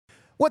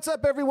What's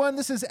up, everyone?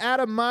 This is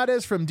Adam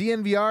Mades from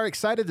DNVR,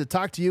 excited to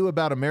talk to you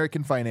about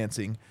American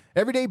financing.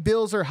 Everyday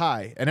bills are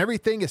high, and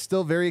everything is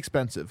still very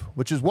expensive,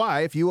 which is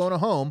why, if you own a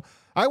home,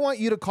 I want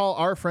you to call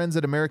our friends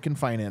at American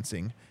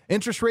Financing.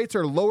 Interest rates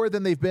are lower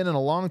than they've been in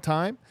a long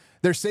time.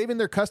 They're saving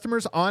their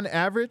customers, on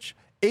average,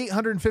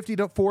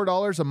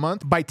 $854 a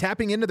month by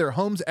tapping into their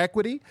home's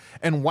equity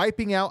and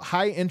wiping out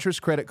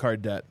high-interest credit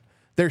card debt.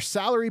 Their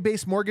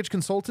salary-based mortgage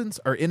consultants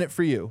are in it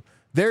for you.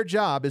 Their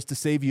job is to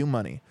save you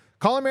money.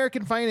 Call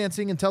American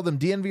Financing and tell them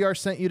DNVR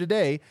sent you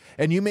today,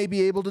 and you may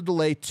be able to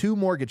delay 2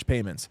 mortgage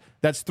payments.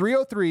 That's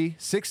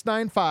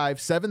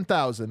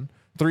 303-695-7000,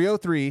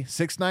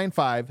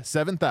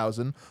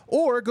 303-695-7000,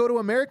 or go to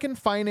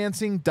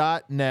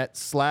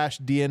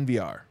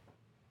americanfinancing.net/DNVR.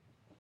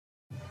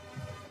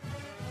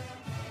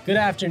 Good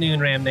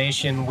afternoon, Ram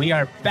Nation. We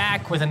are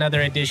back with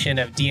another edition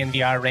of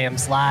DNVR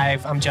Rams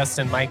Live. I'm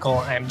Justin Michael.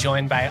 I'm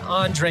joined by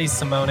Andre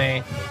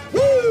Simone.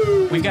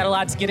 Woo! We've got a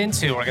lot to get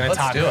into. We're going to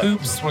talk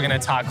hoops. We're going to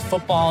talk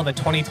football. The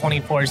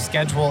 2024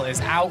 schedule is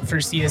out for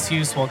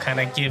CSU, so we'll kind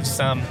of give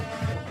some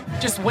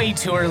just way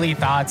too early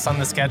thoughts on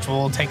the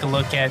schedule. Take a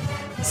look at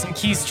some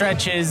key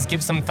stretches,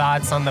 give some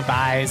thoughts on the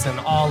buys and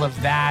all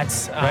of that.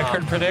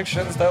 Record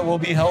predictions that will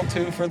be held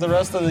to for the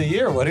rest of the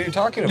year. What are you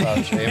talking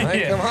about, Shane?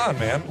 Yeah. Come on,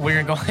 man.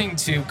 We're going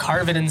to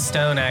carve it in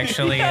stone,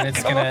 actually, and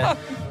it's going to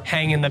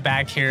hang in the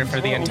back here for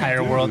the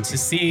entire world to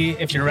see.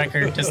 If your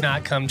record does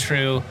not come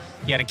true,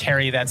 you got to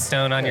carry that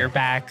stone on your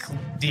back,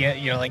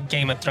 like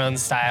Game of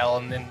Thrones style,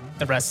 and then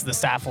the rest of the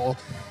staff will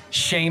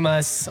shame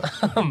us.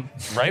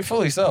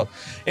 Rightfully so.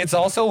 It's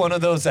also one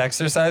of those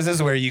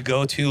exercises where you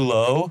go too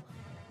low.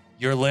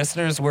 Your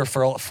listeners will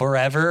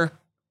forever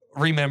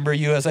remember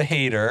you as a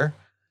hater.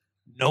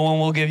 No one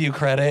will give you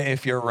credit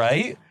if you're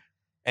right.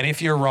 And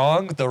if you're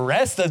wrong, the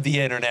rest of the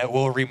internet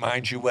will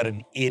remind you what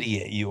an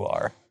idiot you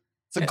are.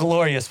 It's a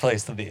glorious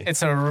place to be.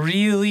 It's a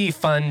really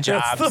fun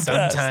job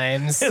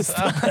sometimes. It's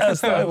the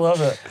best. I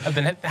love it. I've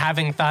been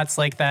having thoughts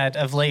like that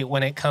of late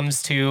when it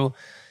comes to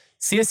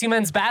CSU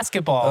men's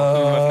basketball,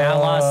 who have now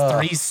lost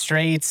 3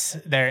 straight.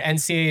 Their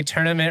NCAA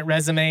tournament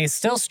resume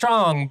still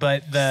strong,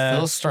 but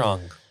still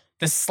strong.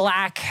 The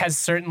slack has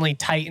certainly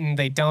tightened.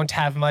 They don't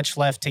have much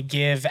left to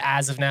give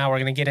as of now. We're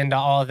going to get into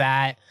all of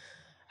that.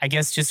 I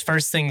guess just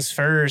first things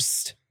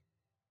first,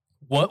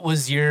 what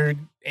was your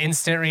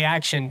instant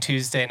reaction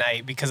Tuesday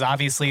night? Because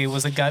obviously it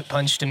was a gut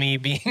punch to me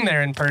being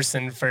there in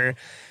person for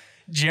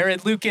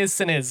Jared Lucas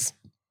and his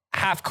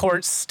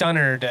half-court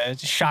stunner to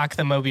shock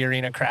the Moby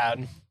Arena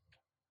crowd.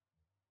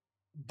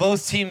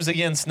 Both teams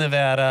against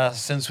Nevada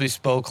since we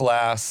spoke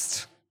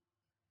last.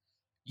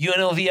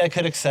 UNLV I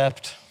could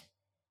accept.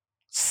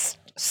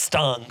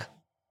 Stung,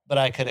 but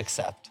I could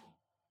accept.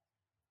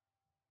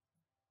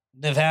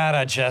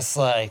 Nevada just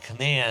like,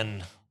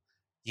 man,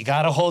 you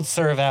got to hold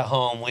serve at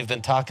home. We've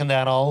been talking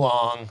that all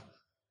along.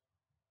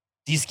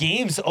 These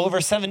games over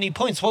 70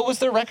 points. What was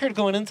their record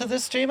going into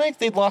this, J-Mike?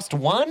 They'd lost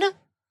 1?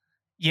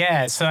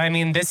 Yeah, so I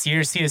mean, this year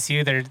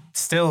CSU, they're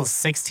still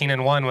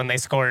 16-1 when they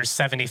score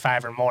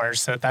 75 or more,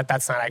 so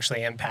that's not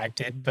actually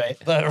impacted.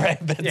 But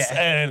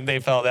and they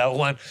fell that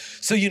 1.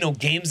 So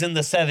games in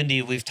the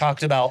 70 we've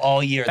talked about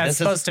all year. That's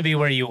supposed to be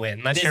where you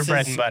win. That's your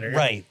bread and butter.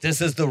 Right. This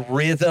is the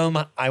rhythm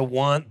I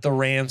want the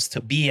Rams to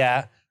be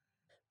at.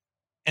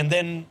 And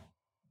then,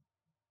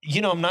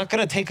 I'm not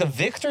going to take a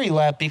victory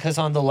lap because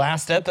on the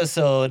last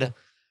episode,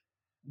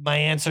 my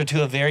answer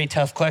to a very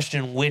tough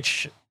question,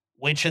 which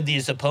of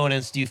these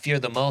opponents do you fear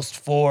the most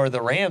for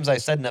the Rams? I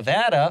said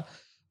Nevada,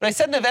 but I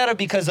said Nevada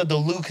because of the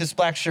Lucas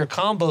Blackshear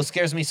combo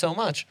scares me so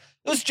much.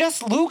 It was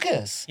just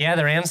Lucas. Yeah,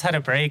 the Rams had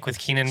a break with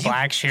Keenan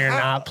Blackshear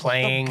not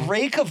playing. The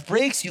break of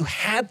breaks, you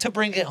had to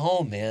bring it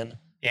home, man.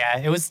 Yeah,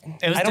 it was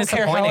I don't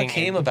care how it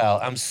came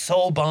about. I'm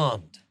so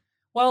bummed.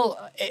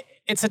 Well,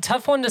 it's a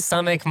tough one to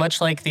stomach,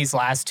 much like these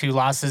last 2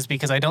 losses,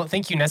 because I don't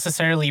think you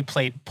necessarily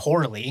played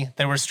poorly.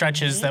 There were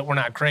stretches that were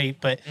not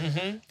great, but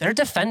they're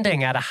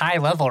defending at a high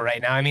level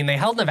right now. I mean, they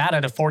held Nevada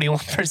to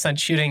 41%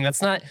 shooting.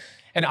 That's not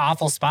an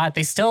awful spot.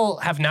 They still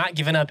have not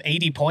given up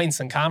 80 points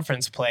in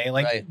conference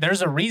play.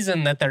 There's a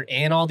reason that they're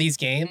in all these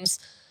games.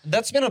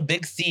 That's been a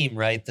big theme,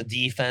 right? The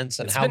defense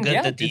and how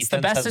good the defense it's the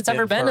best it's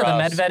ever been in the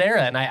Medved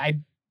era, and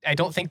I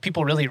don't think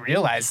people really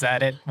realize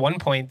that. At one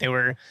point, they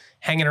were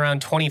hanging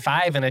around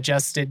 25 in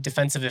adjusted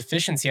defensive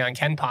efficiency on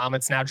Ken Pom.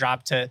 It's now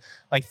dropped to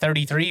like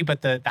 33,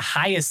 but the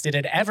highest it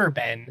had ever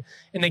been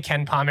in the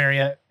Ken Pom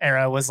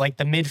era was like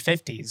the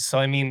mid-50s. So,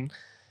 I mean,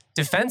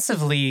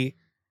 defensively,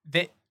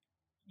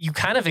 you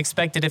kind of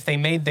expected if they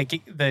made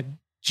the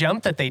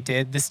jump that they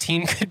did, this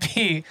team could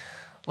be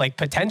like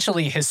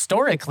potentially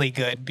historically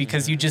good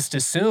because you just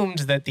assumed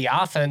that the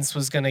offense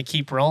was going to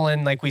keep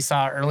rolling like we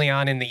saw early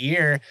on in the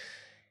year.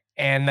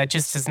 And that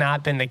just has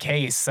not been the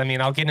case. I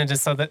mean, I'll get into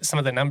some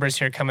of the numbers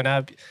here coming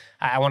up.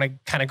 I want to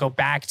kind of go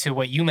back to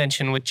what you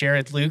mentioned with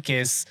Jared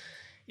Lucas.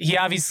 He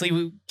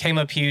obviously came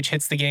up huge,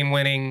 hits the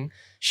game-winning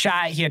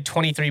shot. He had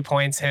 23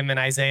 points. Him and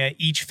Isaiah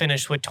each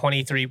finished with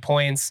 23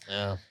 points.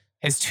 Yeah.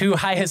 His 2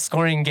 highest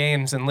scoring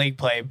games in league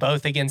play,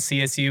 both against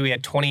CSU. He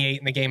had 28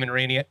 in the game in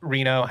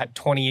Reno, had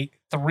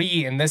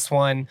 23 in this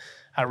one.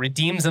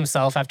 redeems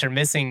himself after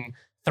missing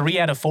 3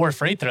 out of 4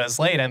 free throws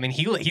late. I mean,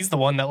 he's the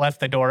one that left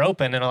the door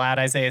open and allowed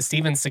Isaiah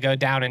Stevens to go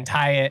down and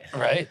tie it.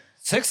 Right.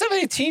 6 of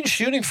 18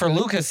 shooting for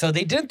Lucas, so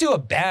they didn't do a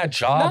bad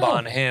job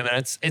on him. And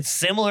it's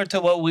similar to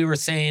what we were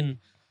saying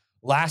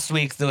last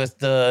week with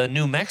the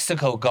New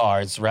Mexico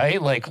guards,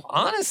 right? Like,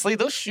 honestly,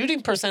 those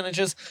shooting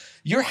percentages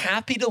you're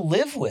happy to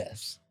live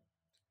with.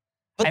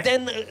 But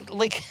then,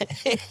 like,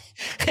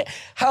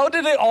 how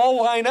did it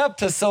all line up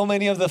to so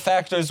many of the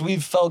factors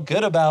we've felt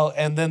good about,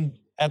 and then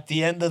at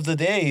the end of the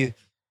day,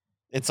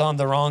 it's on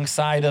the wrong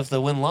side of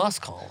the win-loss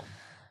column?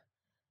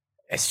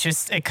 It's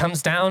just, it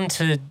comes down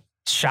to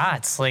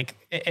shots. Like,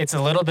 it's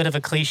a little bit of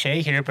a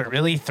cliche here, but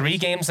really 3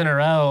 games in a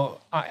row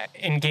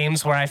in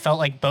games where I felt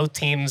like both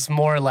teams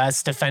more or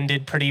less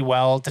defended pretty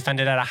well,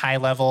 defended at a high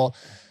level,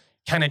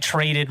 kind of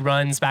traded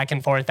runs back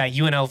and forth. That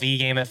UNLV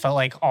game, it felt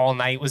like all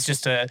night was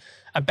just a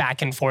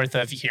back and forth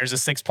of here's a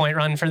 6-point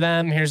run for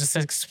them, here's a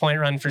 6-point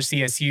run for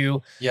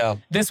CSU. Yeah.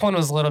 This one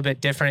was a little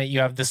bit different. You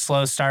have the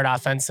slow start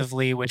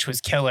offensively, which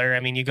was killer. I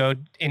mean, you go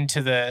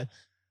into the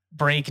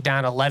break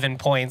down 11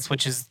 points,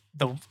 which is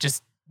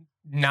just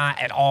not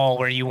at all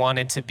where you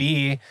wanted to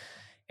be.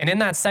 And in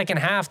that second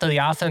half, though, the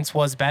offense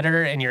was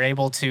better and you're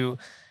able to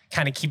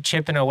kind of keep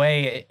chipping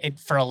away. It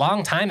for a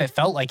long time, it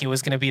felt like it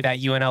was going to be that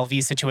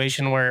UNLV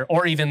situation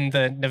or even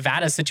the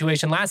Nevada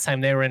situation last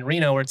time they were in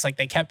Reno, where it's like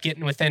they kept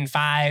getting within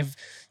 5,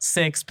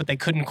 6, but they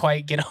couldn't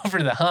quite get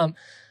over the hump.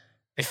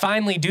 They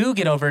finally do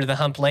get over the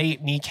hump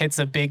late. Neek hits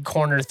a big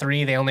corner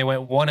 3. They only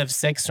went 1 of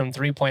 6 from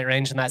 3-point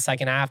range in that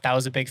second half. That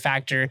was a big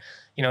factor.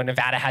 You know,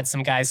 Nevada had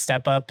some guys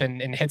step up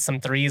and hit some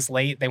 3s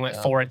late. They went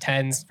 4 of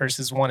 10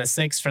 versus 1 of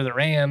 6 for the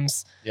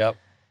Rams. Yep.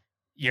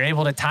 You're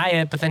able to tie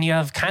it, but then you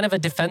have kind of a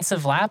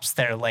defensive lapse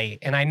there late.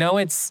 And I know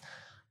it's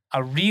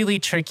a really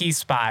tricky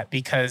spot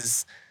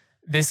because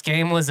this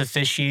game was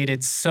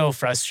officiated so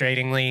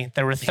frustratingly.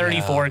 There were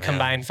 34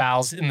 combined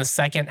fouls in the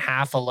second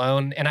half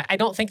alone. And I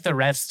don't think the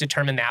refs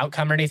determined the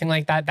outcome or anything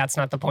like that. That's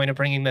not the point of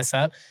bringing this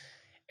up.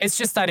 It's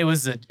just that it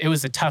was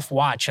a tough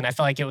watch. And I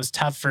felt like it was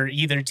tough for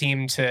either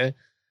team to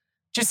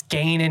just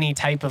gain any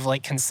type of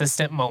like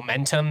consistent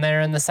momentum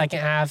there in the second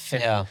half.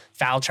 And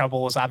foul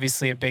trouble was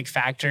obviously a big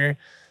factor.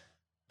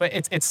 But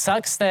it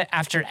sucks that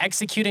after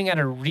executing at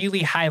a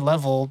really high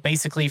level,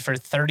 basically for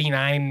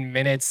 39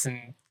 minutes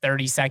and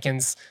 30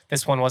 seconds,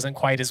 this one wasn't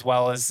quite as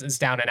well as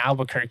down in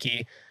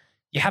Albuquerque.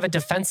 You have a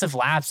defensive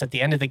lapse at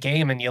the end of the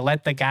game and you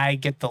let the guy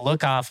get the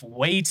look off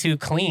way too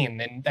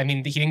clean. And I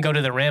mean, he didn't go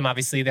to the rim.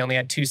 Obviously, they only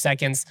had 2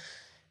 seconds.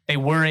 They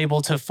were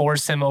able to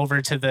force him over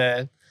to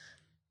the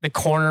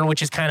corner,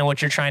 which is kind of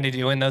what you're trying to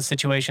do in those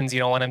situations. You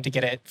don't want him to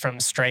get it from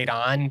straight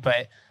on,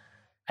 but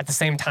at the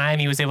same time,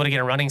 he was able to get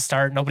a running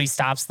start. Nobody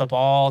stops the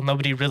ball.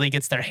 Nobody really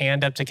gets their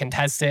hand up to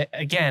contest it.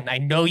 Again, I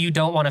know you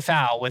don't want to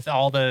foul with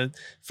all the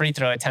free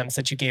throw attempts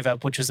that you gave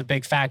up, which was a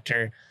big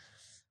factor.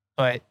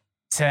 But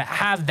to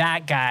have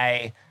that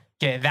guy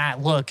get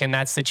that look in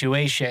that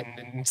situation,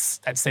 and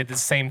I'd say the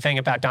same thing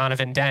about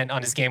Donovan Dent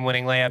on his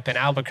game-winning layup in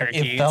Albuquerque.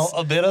 It felt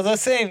a bit of the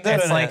same, didn't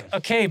it? It's like,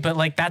 okay, but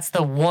like that's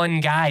the one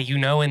guy you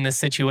know in this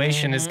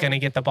situation is going to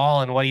get the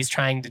ball and what he's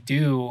trying to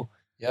do.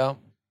 Yeah.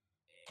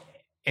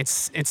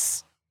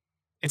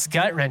 It's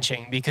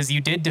gut-wrenching because you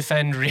did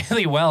defend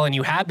really well and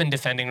you have been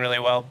defending really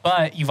well,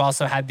 but you've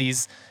also had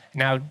these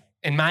now,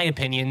 in my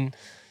opinion,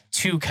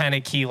 2 kind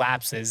of key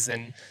lapses.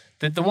 And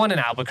the one in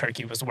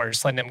Albuquerque was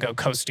worse, letting him go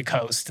coast to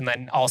coast and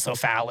then also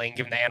fouling,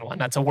 giving the and one.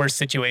 That's a worse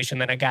situation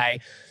than a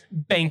guy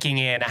banking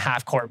in a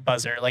half-court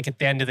buzzer. Like at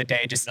the end of the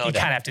day, just you kind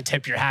of have to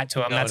tip your hat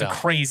to him. That's a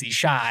crazy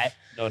shot.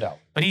 No doubt.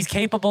 But he's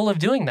capable of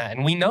doing that,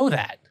 and we know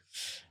that.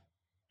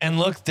 And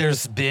look,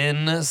 there's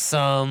been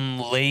some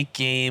late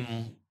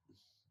game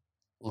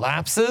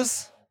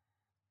lapses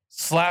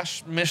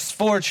 /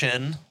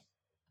 misfortune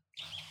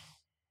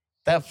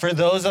that for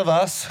those of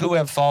us who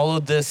have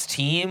followed this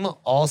team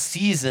all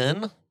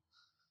season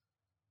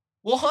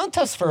will haunt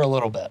us for a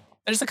little bit.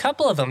 There's a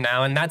couple of them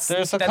now, and that's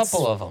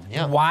couple of them.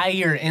 Yeah. Why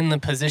you're in the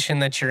position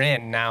that you're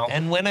in now.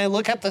 And when I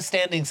look at the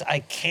standings, I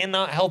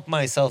cannot help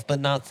myself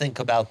but not think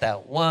about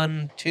that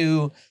 1,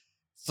 2,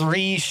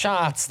 3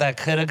 shots that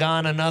could have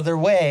gone another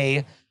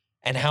way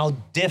and how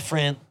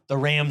different the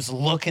Rams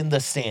look in the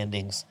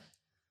standings.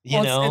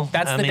 You know,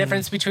 that's the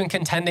difference between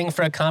contending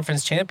for a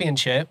conference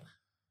championship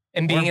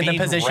and being in the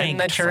position ranked,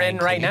 that you're in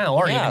right now,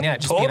 or even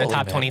just totally, being a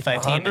top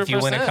 25 team. 100%. If you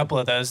win a couple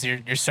of those,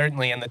 you're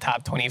certainly in the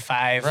top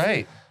 25.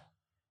 Right.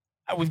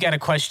 We've got a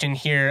question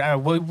here.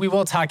 We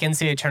will talk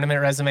NCAA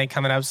tournament resume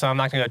coming up, so I'm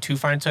not going to go too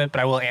far into it,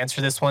 but I will answer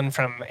this one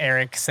from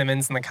Eric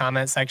Simmons in the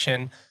comment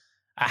section.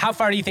 How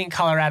far do you think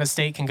Colorado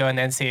State can go in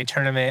the NCAA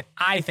tournament?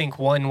 I think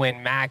 1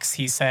 win max,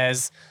 he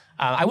says.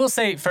 I will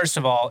say, first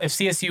of all, if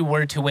CSU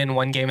were to win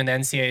 1 game in the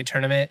NCAA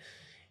tournament,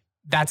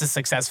 that's a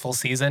successful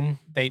season.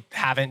 They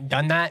haven't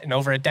done that in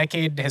over a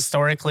decade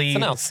historically. It's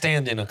an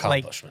outstanding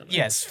accomplishment. Like,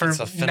 yes, for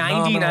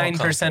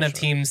 99% of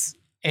teams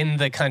in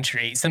the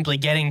country, simply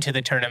getting to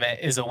the tournament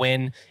is a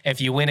win. If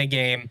you win a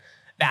game,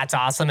 that's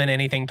awesome, and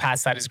anything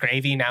past that is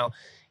gravy. Now,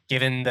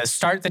 given the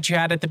start that you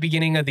had at the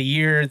beginning of the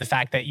year, the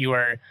fact that you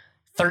are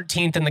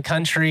 13th in the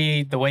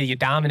country, the way you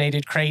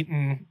dominated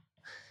Creighton,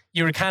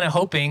 you were kind of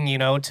hoping,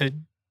 to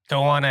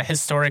go on a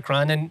historic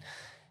run, and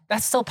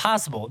that's still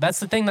possible. That's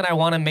the thing that I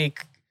want to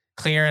make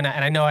clear, and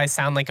I know I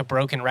sound like a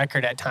broken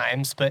record at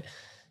times, but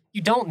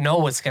you don't know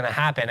what's going to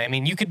happen. I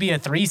mean, you could be a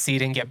 3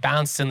 seed and get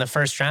bounced in the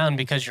first round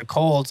because you're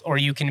cold, or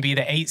you can be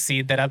the 8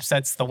 seed that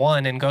upsets the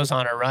 1 and goes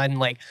on a run.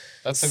 Like,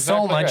 that's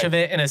exactly so much right. of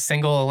it in a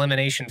single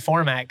elimination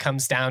format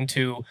comes down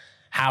to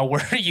how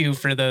were you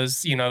for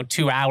those,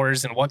 2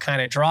 hours, and what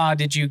kind of draw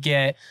did you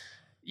get?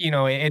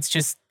 It's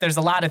just, there's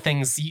a lot of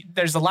things.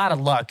 There's a lot of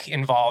luck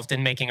involved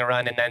in making a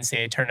run in the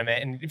NCAA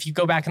tournament. And if you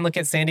go back and look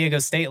at San Diego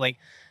State, like,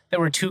 there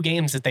were 2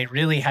 games that they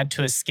really had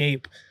to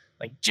escape,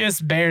 like,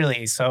 just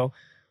barely. So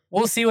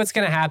we'll see what's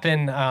going to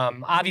happen.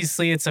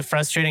 Obviously, it's a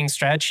frustrating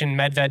stretch, and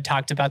Medved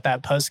talked about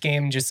that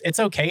post-game. Just, it's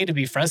okay to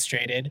be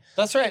frustrated.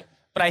 That's right.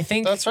 But I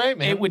think that's right,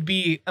 man. It would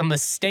be a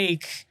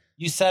mistake.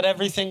 You set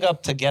everything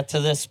up to get to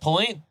this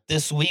point.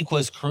 This week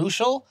was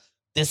crucial.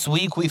 This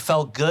week, we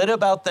felt good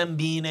about them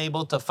being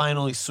able to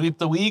finally sweep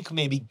the week,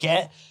 maybe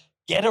get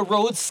a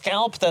road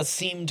scalp that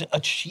seemed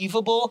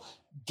achievable,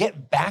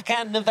 get back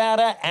at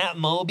Nevada, at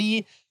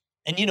Moby.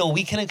 And,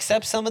 we can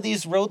accept some of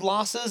these road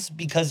losses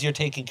because you're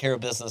taking care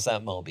of business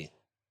at Moby.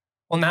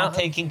 Well, now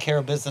taking care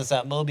of business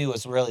at Moby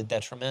was really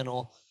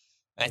detrimental.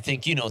 I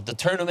think, the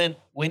tournament,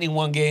 winning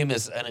 1 game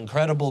is an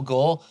incredible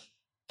goal.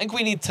 I think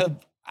we need to,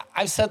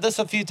 I've said this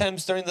a few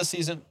times during the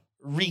season,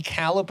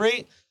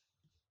 recalibrate.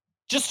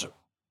 Just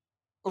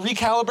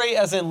recalibrate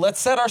as in, let's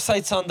set our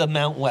sights on the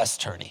Mount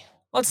West tourney.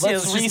 Let's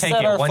just take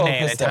it one day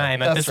at a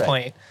time at this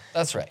point.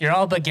 That's right. You're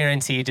all but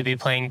guaranteed to be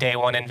playing day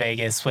 1 in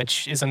Vegas,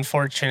 which is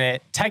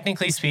unfortunate.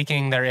 Technically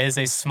speaking, there is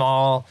a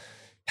small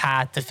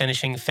path to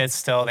finishing 5th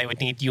still. They would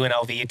need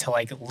UNLV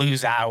to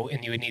lose out,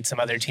 and you would need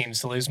some other teams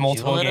to lose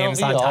multiple games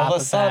on top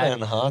of that. All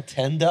of a sudden,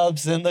 10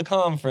 dubs in the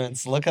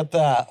conference. Look at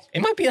that.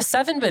 It might be a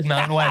 7-bid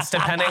Mountain West,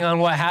 depending on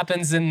what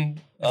happens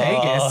in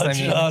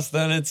Vegas.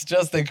 It's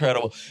just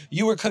incredible.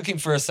 You were cooking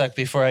for a sec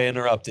before I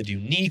interrupted you.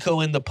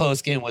 Nico in the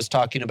postgame was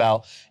talking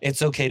about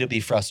it's okay to be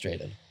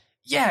frustrated.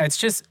 Yeah, it's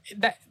just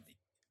that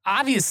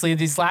obviously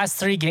these last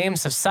 3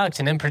 games have sucked,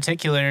 and in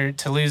particular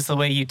to lose the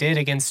way you did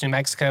against New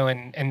Mexico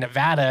and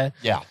Nevada.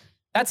 Yeah.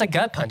 That's a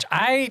gut punch.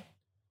 I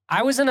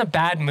was in a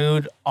bad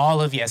mood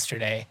all of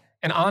yesterday.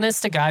 And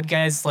honest to God,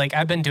 guys,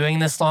 I've been doing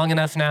this long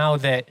enough now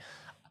that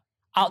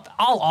I'll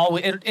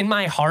always, in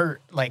my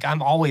heart,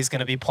 I'm always going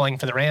to be pulling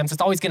for the Rams.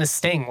 It's always going to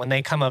sting when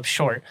they come up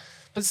short.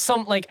 But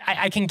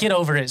I can get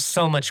over it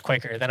so much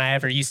quicker than I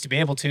ever used to be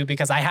able to,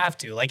 because I have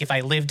to. If I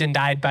lived and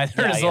died by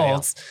the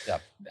results,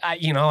 I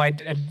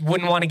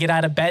wouldn't want to get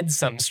out of bed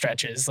some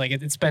stretches.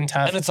 It's been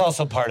tough. And it's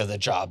also part of the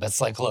job.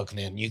 It's look,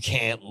 man, you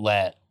can't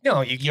let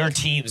your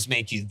teams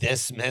make you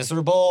this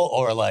miserable,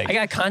 or I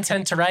got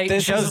content to write.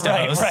 This is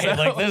right.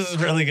 So. This is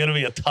really going to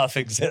be a tough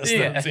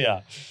existence.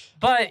 Yeah.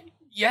 But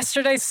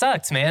yesterday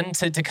sucked, man.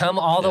 To come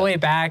all the way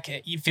back,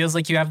 it feels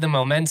like you have the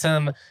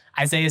momentum.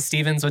 Isaiah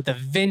Stevens with the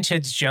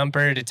vintage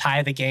jumper to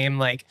tie the game.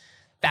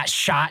 That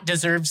shot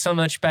deserves so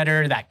much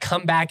better. That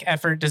comeback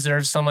effort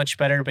deserves so much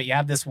better. But you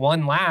have this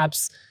 1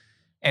 lapse,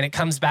 and it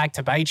comes back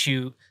to bite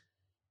you.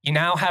 You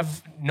now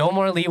have no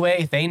more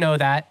leeway. They know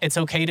that. It's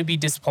okay to be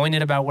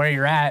disappointed about where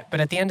you're at.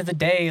 But at the end of the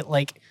day,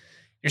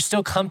 you're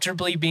still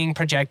comfortably being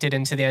projected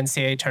into the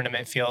NCAA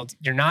tournament field.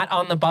 You're not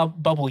on the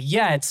bubble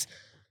yet,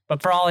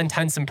 but for all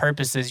intents and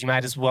purposes, you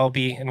might as well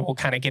be. And we'll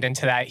kind of get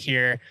into that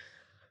here.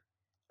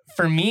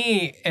 For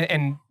me,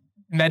 and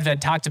Medved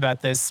talked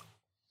about this,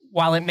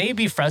 while it may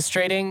be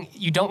frustrating,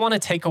 you don't want to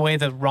take away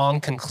the wrong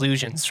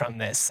conclusions from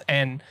this.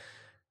 And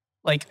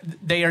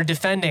they are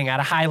defending at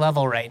a high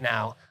level right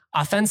now.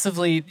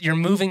 Offensively, you're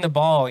moving the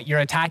ball, you're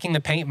attacking the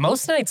paint.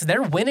 Most nights,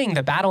 they're winning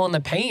the battle in the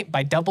paint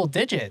by double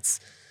digits.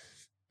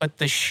 But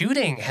the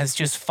shooting has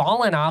just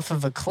fallen off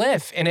of a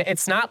cliff. And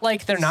it's not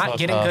like they're not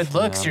getting good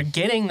looks. Man. You're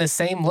getting the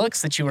same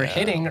looks that you were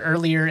hitting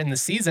earlier in the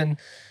season.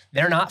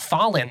 They're not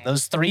falling.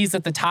 Those 3s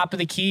at the top of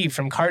the key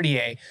from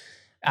Cartier,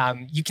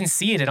 you can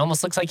see it. It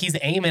almost looks like he's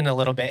aiming a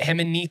little bit. Him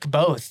and Neek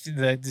both.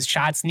 The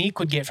shots Neek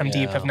would get from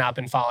deep have not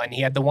been falling.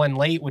 He had the 1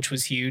 late, which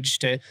was huge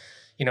to,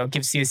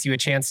 give CSU a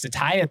chance to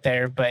tie it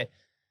there. But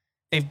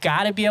they've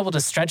got to be able to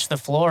stretch the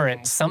floor.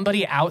 And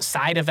somebody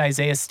outside of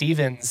Isaiah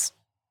Stevens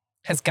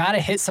has got to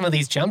hit some of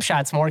these jump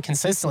shots more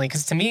consistently.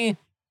 Because to me,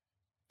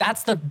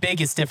 that's the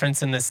biggest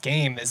difference in this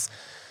game is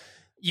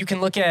you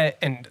can look at,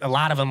 and a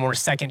lot of them were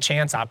second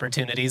chance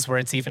opportunities where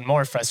it's even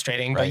more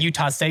frustrating, but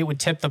Utah State would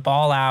tip the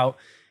ball out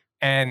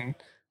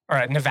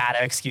or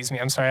Nevada, excuse me.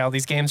 I'm sorry. All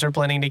these games are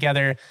blending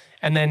together.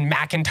 And then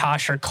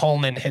McIntosh or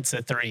Coleman hits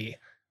a 3.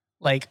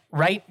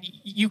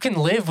 You can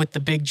live with the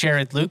big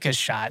Jared Lucas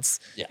shots.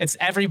 Yeah. It's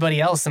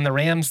everybody else. And the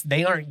Rams,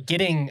 they aren't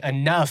getting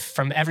enough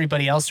from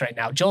everybody else right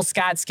now. Joel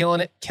Scott's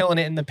killing it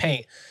in the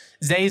paint.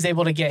 Zay's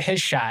able to get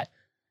his shot.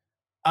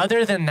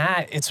 Other than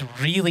that, it's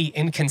really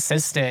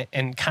inconsistent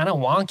and kind of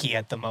wonky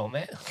at the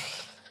moment.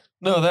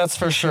 No, that's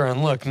for sure.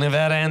 And look,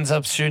 Nevada ends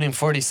up shooting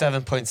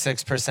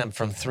 47.6%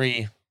 from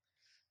 3.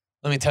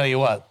 Let me tell you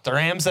what, the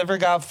Rams ever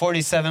got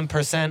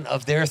 47%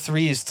 of their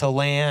threes to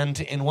land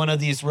in one of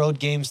these road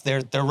games,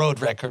 their road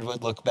record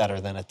would look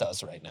better than it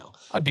does right now.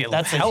 I'd be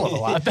a hell of a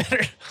lot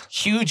better.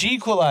 Huge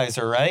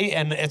equalizer, right?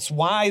 And it's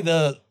why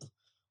the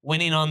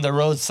winning on the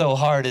road so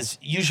hard is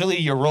usually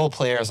your role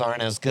players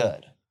aren't as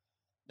good.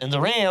 And the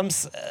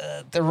Rams,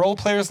 their role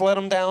players let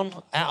them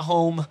down at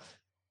home,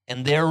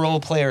 and their role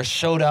players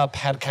showed up,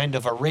 had kind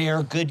of a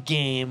rare good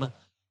game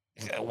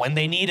when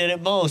they needed it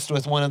most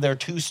with one of their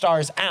 2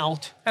 stars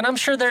out. And I'm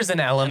sure there's an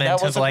element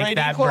of like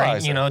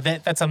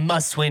that, that's a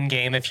must-win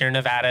game. If you're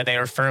Nevada, they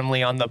were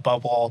firmly on the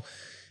bubble.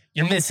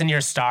 You're missing your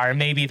star.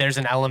 Maybe there's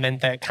an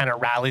element that kind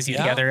of rallies you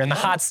together. And the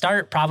hot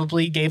start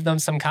probably gave them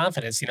some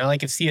confidence.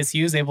 Like if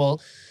CSU is able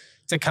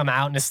to come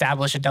out and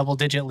establish a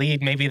double-digit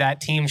lead, maybe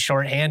that team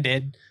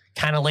shorthanded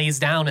kind of lays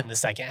down in the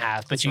second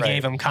half. But you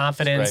gave them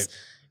confidence.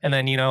 And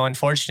then,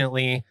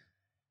 unfortunately,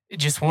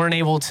 just weren't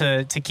able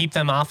to keep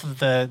them off of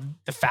the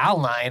foul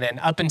line. And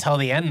up until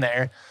the end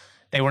there,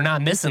 they were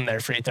not missing their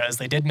free throws.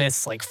 They did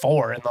miss like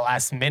 4 in the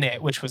last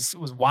minute, which was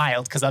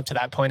wild because up to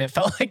that point, it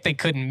felt like they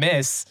couldn't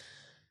miss.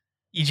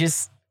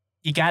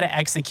 You got to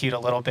execute a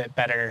little bit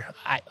better.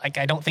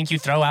 I don't think you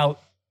throw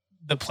out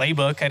the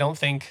playbook. I don't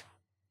think,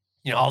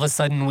 all of a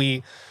sudden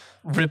we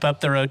rip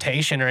up the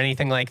rotation or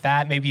anything like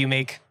that. Maybe you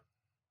make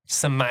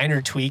some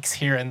minor tweaks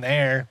here and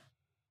there.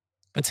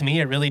 But to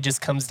me, it really just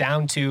comes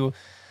down to,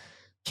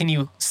 can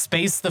you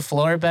space the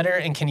floor better,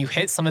 and can you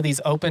hit some of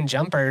these open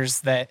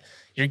jumpers that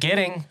you're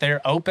getting?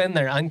 They're open,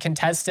 they're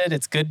uncontested,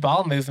 it's good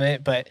ball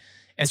movement, but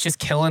it's just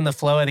killing the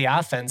flow of the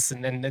offense.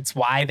 And it's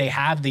why they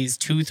have these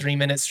 2-3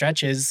 minute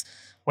stretches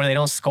where they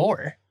don't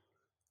score.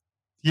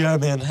 Yeah,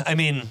 man. I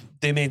mean,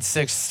 they made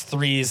 6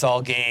 threes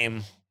all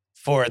game.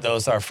 4 of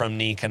those are from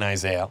Neek and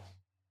Isaiah.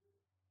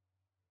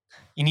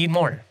 You need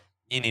more.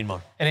 You need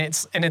more. And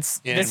this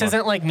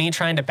isn't like me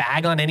trying to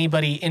bag on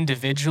anybody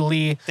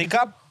individually. They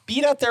got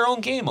beat at their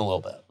own game a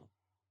little bit.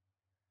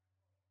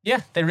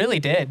 Yeah, they really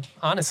did,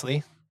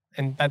 honestly.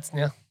 And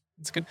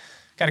it's good.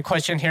 Got a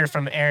question here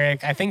from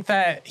Eric. I think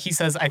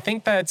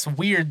that's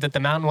weird that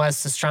the Mountain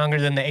West is stronger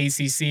than the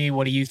ACC.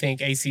 What do you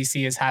think? ACC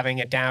is having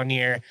a down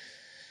year.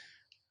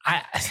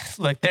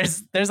 Look,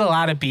 there's a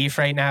lot of beef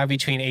right now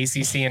between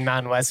ACC and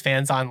Mountain West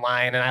fans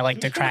online, and I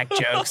like to crack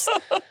jokes.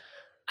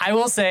 I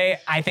will say,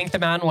 I think the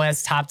Mountain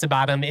West top to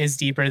bottom is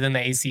deeper than the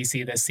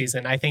ACC this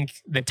season. I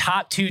think the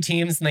top 2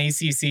 teams in the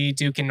ACC,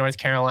 Duke and North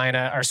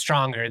Carolina, are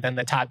stronger than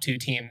the top 2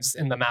 teams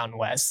in the Mountain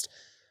West.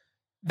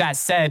 That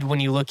said, when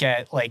you look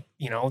at the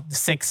 6th,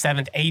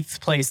 7th,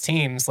 8th place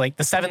teams, like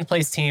the 7th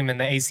place team in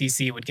the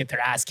ACC would get their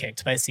ass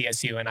kicked by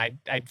CSU. And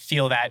I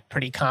feel that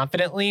pretty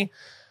confidently.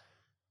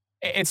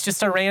 It's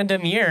just a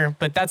random year,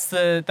 but that's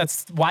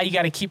why you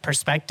got to keep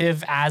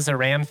perspective as a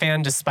Ram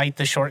fan, despite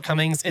the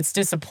shortcomings. It's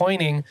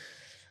disappointing.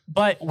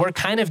 But we're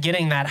kind of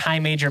getting that high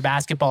major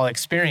basketball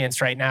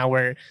experience right now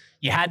where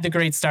you had the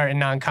great start in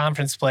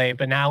non-conference play,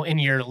 but now in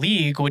your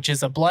league, which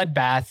is a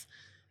bloodbath,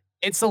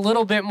 it's a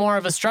little bit more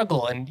of a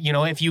struggle. And,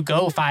 if you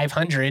go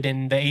 500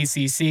 in the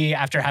ACC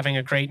after having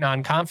a great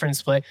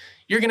non-conference play,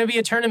 you're going to be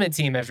a tournament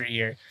team every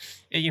year.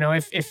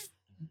 If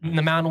in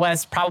the Mountain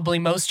West, probably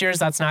most years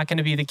that's not going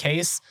to be the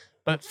case.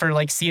 But for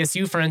like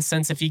CSU, for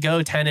instance, if you go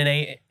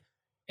 10-8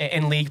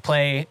 in league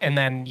play and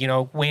then,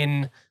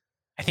 win,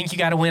 I think you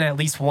got to win at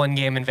least 1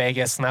 game in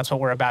Vegas, and that's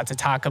what we're about to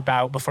talk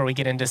about before we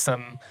get into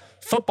some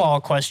football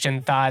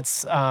question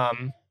thoughts.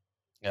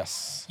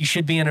 Yes. You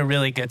should be in a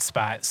really good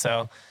spot.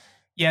 So,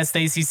 yes,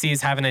 the ACC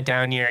is having a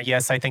down year.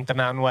 Yes, I think the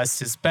Mountain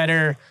West is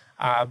better.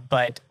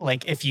 But,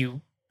 if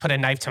you put a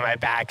knife to my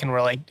back and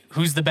we're like,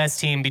 who's the best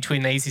team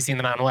between the ACC and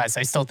the Mountain West,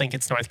 I still think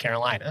it's North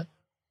Carolina.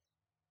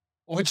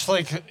 Which,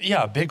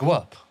 big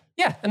whoop.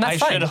 Yeah, and that's I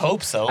fine. should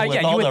hope so.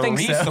 With all the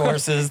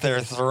resources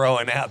they're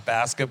throwing at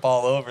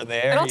basketball over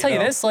there. And I'll tell you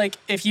this,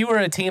 if you were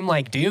a team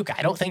like Duke,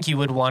 I don't think you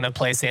would want to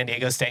play San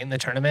Diego State in the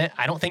tournament.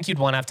 I don't think you'd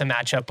want to have to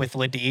match up with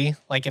Ledee.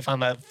 If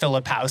I'm a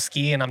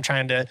Filipowski and I'm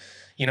trying to,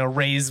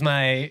 raise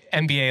my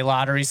NBA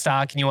lottery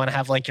stock and you want to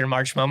have your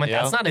March moment,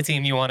 that's not a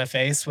team you want to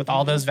face with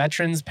all those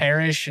veterans,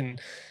 Parrish and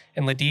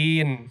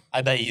Ledee. And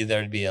I bet you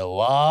there'd be a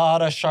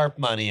lot of sharp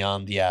money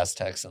on the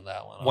Aztecs in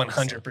that one.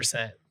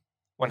 100%.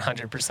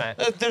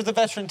 100%. They're the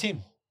veteran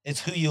team.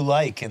 It's who you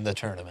like in the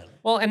tournament.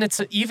 Well, and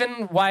it's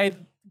even why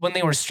when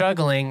they were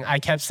struggling, I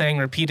kept saying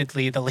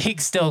repeatedly, the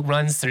league still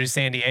runs through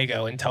San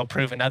Diego until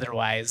proven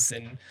otherwise.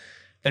 And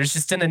there's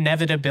just an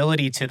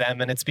inevitability to them.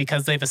 And it's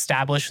because they've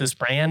established this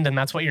brand. And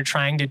that's what you're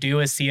trying to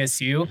do as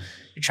CSU.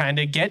 You're trying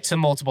to get to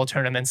multiple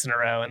tournaments in a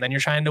row. And then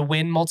you're trying to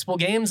win multiple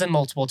games in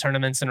multiple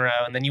tournaments in a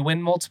row. And then you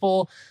win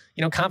multiple,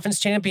 conference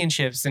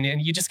championships. And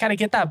you just got to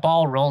get that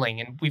ball rolling.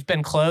 And we've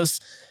been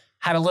close.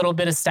 Had a little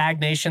bit of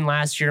stagnation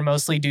last year,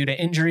 mostly due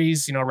to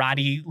injuries.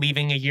 Roddy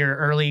leaving a year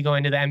early,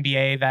 going to the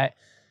NBA,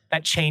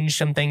 that changed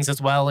some things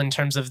as well in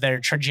terms of their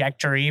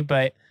trajectory.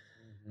 But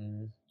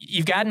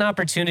you've got an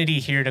opportunity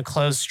here to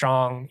close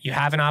strong. You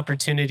have an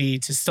opportunity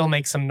to still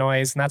make some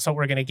noise, and that's what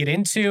we're going to get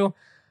into.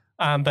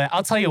 But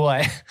I'll tell you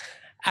what,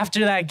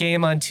 After that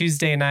game on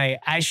Tuesday night,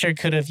 I sure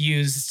could have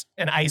used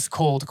an ice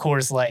cold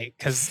Coors Light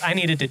because I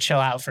needed to chill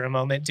out for a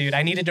moment, dude.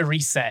 I needed to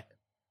reset.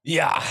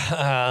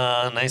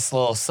 Yeah, nice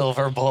little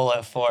silver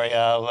bullet for you,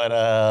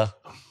 but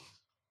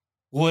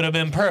would have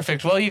been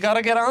perfect. Well, you got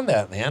to get on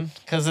that, man,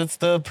 because it's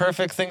the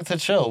perfect thing to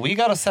chill. We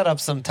got to set up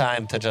some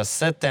time to just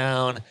sit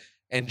down,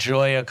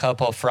 enjoy a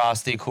couple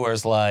frosty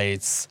Coors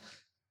Lights.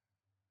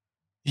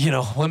 You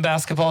know, when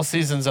basketball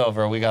season's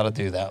over, we got to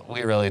do that.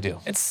 We really do.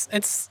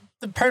 It's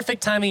the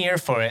perfect time of year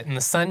for it. And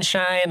the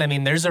sunshine, I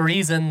mean, there's a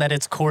reason that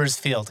it's Coors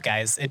Field,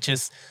 guys. It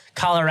just,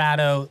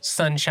 Colorado,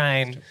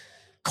 sunshine,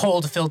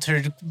 cold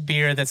filtered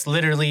beer that's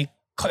literally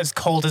as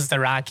cold as the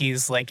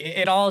Rockies. Like,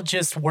 it all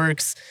just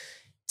works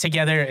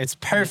together. It's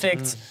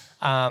perfect.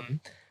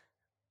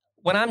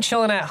 When I'm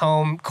chilling at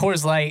home,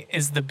 Coors Light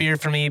is the beer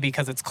for me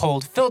because it's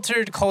cold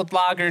filtered, cold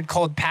lagered,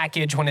 cold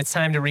packaged. When it's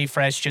time to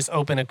refresh, just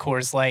open a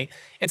Coors Light.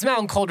 It's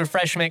mountain cold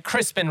refreshment,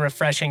 crisp and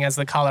refreshing as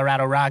the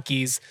Colorado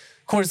Rockies.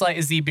 Coors Light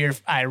is the beer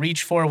I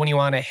reach for when you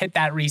want to hit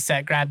that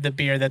reset, grab the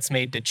beer that's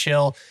made to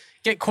chill.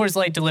 Get Coors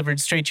Light delivered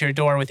straight to your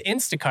door with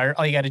Instacart.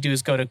 All you got to do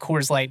is go to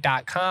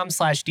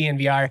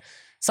CoorsLight.com/DNVR.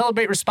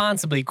 Celebrate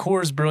responsibly.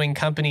 Coors Brewing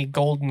Company,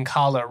 Golden,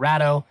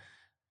 Colorado.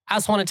 I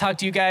also want to talk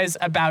to you guys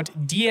about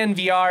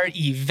DNVR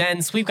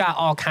events. We've got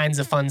all kinds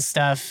of fun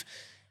stuff.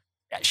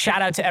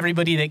 Shout out to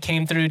everybody that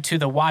came through to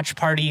the watch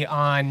party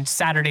on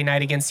Saturday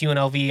night against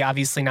UNLV.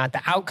 Obviously not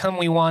the outcome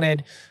we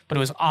wanted, but it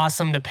was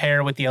awesome to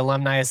pair with the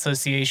Alumni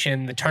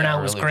Association. The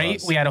turnout was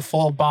great. We had a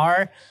full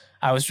bar.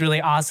 It was really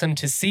awesome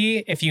to see.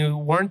 If you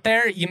weren't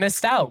there, you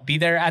missed out. Be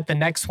there at the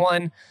next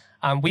one.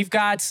 We've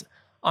got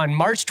on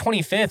March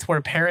 25th, we're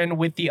pairing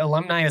with the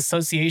Alumni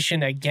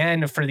Association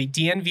again for the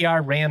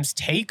DNVR Rams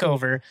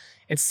takeover.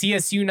 It's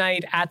CSU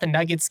night at the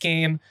Nuggets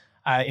game.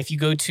 If you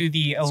go to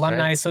the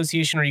Alumni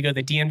Association or you go to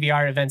the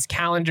DNVR events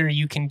calendar,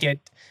 you can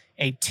get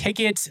a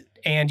ticket,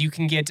 and you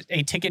can get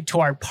a ticket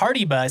to our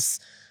party bus,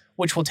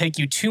 which will take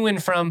you to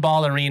and from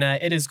Ball Arena.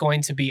 It is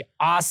going to be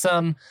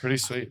awesome. Pretty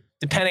sweet.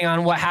 Depending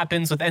on what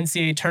happens with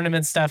NCAA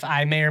tournament stuff,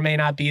 I may or may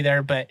not be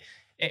there, but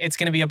it's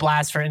going to be a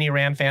blast for any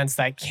Ram fans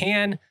that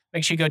can.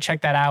 Make sure you go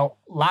check that out.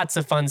 Lots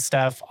of fun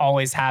stuff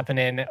always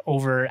happening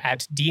over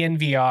at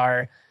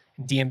DNVR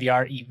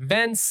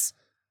events.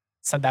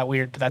 Said that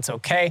weird, but that's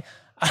okay.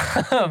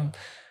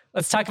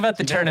 Let's talk about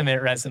the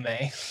tournament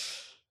resume.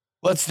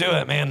 Let's do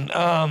it, man.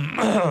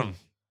 I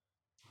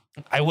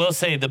will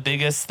say the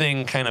biggest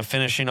thing, kind of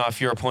finishing off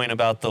your point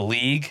about the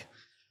league,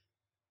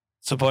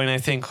 it's a point I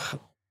think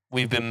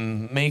we've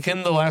been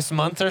making the last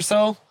month or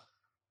so.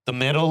 The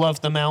middle of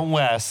the Mountain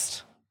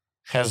West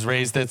has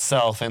raised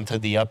itself into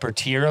the upper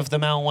tier of the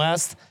Mountain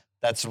West.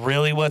 That's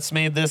really what's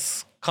made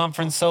this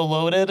conference so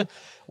loaded.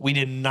 We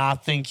did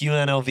not think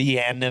UNLV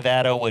and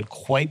Nevada would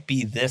quite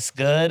be this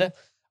good.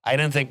 I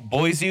didn't think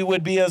Boise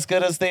would be as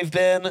good as they've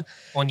been.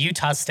 Well,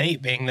 Utah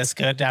State being this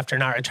good after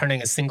not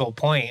returning a single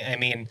point. I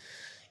mean,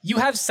 you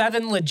have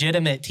 7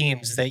 legitimate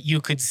teams that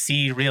you could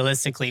see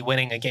realistically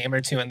winning a game or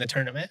two in the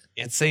tournament.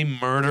 It's a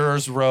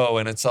murderer's row,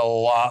 and it's a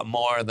lot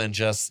more than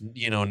just,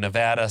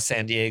 Nevada,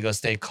 San Diego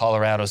State,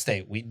 Colorado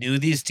State. We knew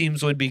these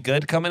teams would be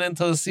good coming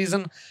into the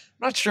season. I'm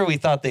not sure we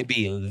thought they'd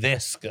be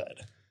this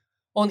good.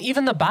 Well, and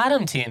even the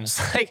bottom teams,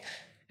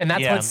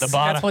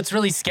 that's what's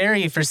really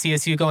scary for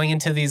CSU going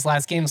into these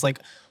last games. Like,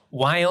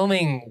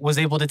 Wyoming was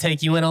able to take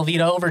UNLV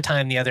to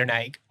overtime the other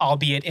night,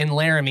 albeit in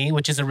Laramie,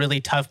 which is a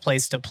really tough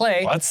place to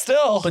play. But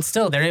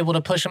still, they're able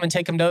to push them and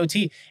take them to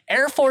OT.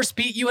 Air Force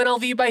beat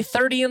UNLV by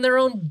 30 in their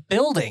own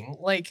building.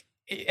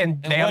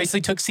 And they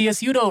obviously took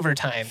CSU to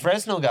overtime.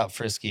 Fresno got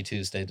frisky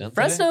Tuesday, didn't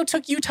Fresno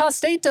took Utah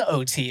State to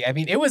OT. I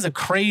mean, it was a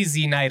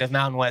crazy night of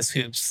Mountain West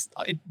hoops.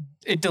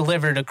 It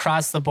delivered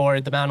across the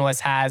board. The Mountain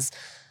West has.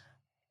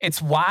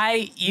 It's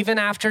why even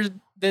after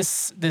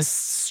this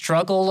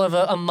struggle of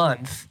a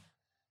month,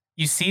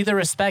 you see the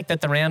respect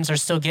that the Rams are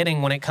still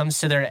getting when it comes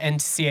to their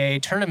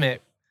NCAA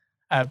tournament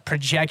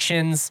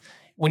projections.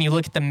 When you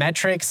look at the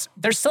metrics,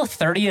 they're still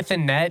 30th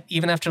in net,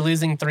 even after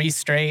losing 3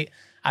 straight.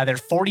 They're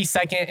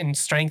 42nd in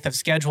strength of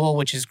schedule,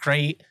 which is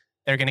great.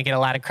 They're going to get a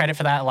lot of credit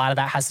for that. A lot of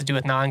that has to do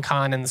with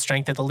non-con and the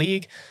strength of the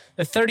league.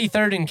 The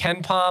 33rd in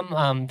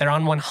KenPom, they're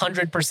on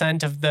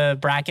 100% of the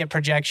bracket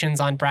projections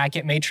on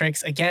Bracket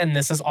Matrix. Again,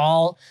 this is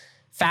all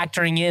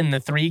factoring in the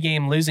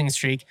 3-game losing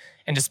streak.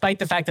 And despite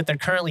the fact that they're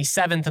currently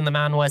 7th in the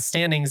Mountain West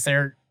standings,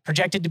 they're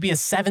projected to be a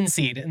 7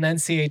 seed in the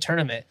NCAA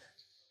tournament.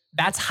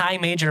 That's high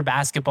major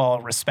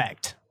basketball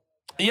respect.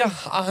 Yeah,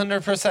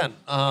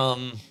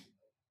 100%.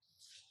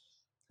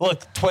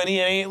 Look,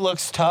 28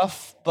 looks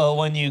tough, but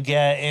when you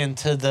get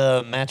into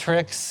the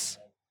metrics,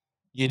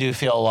 you do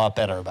feel a lot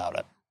better about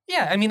it.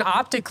 Yeah, I mean,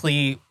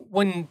 optically,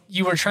 when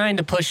you were trying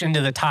to push into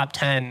the top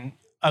 10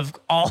 of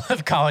all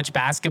of college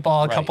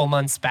basketball a couple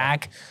months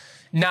back,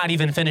 not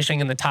even finishing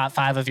in the top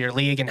 5 of your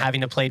league and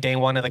having to play day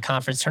 1 of the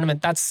conference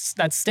tournament, that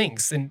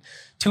stinks. And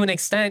to an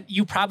extent,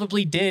 you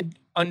probably did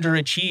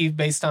underachieve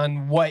based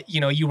on what,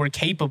 you were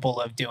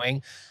capable of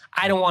doing.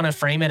 I don't want to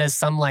frame it as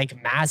some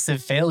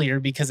massive failure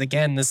because,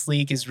 again, this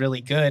league is really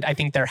good. I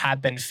think there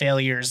have been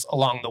failures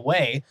along the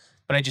way,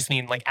 but I just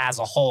mean like as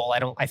a whole.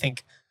 I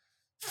think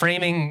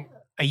framing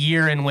a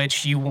year in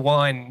which you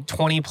won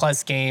 20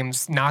 plus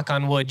games, knock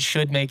on wood,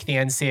 should make the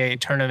NCAA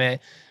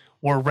tournament,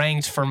 were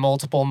ranked for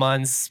multiple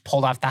months,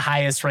 pulled off the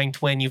highest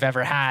ranked win you've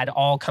ever had,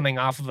 all coming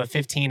off of a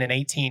 15 and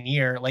 18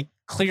 year. Like,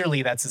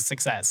 clearly that's a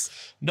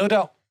success. No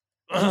doubt.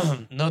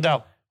 No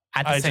doubt.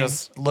 I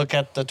just look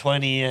at the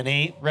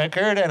 20-8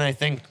 record, and I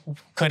think,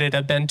 could it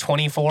have been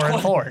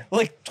 24-4?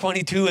 Like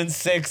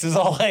 22-6 is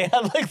all I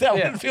had. Like, that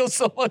would feel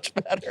so much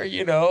better,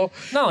 you know?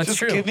 No, it's just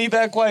true. Give me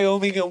back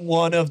Wyoming in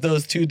one of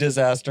those two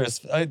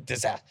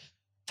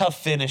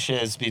tough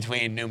finishes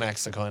between New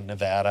Mexico and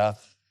Nevada,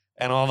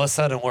 and all of a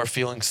sudden we're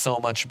feeling so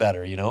much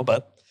better, you know?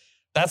 But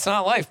that's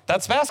not life.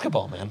 That's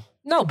basketball, man.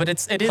 No, but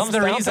it is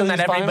the reason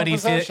that everybody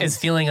is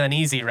feeling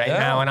uneasy right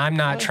now, and I'm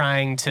not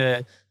trying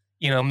to,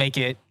 make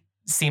it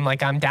seem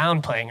like I'm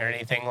downplaying or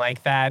anything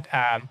like that.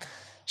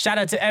 Shout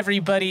out to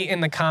everybody in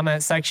the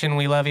comment section.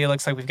 We love you.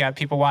 Looks like we've got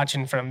people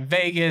watching from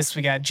Vegas.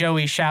 We got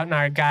Joey shouting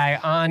our guy,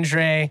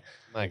 Andre.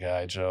 My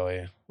guy,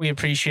 Joey. We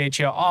appreciate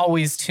you.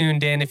 Always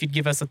tuned in. If you'd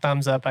give us a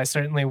thumbs up, I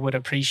certainly would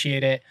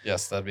appreciate it.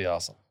 Yes, that'd be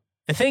awesome.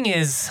 The thing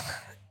is,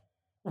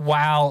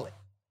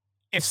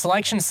 if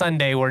Selection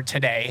Sunday were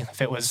today,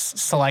 if it was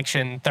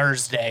Selection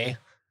Thursday,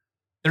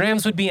 the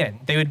Rams would be in.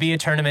 They would be a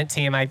tournament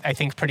team, I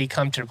think, pretty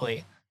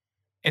comfortably.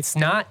 It's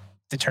not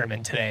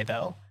determined today,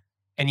 though.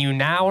 And you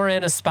now are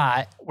in a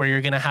spot where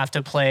you're going to have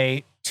to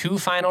play 2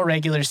 final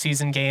regular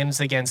season games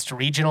against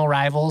regional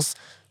rivals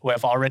who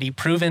have already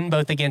proven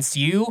both against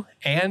you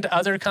and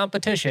other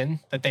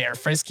competition that they are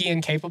frisky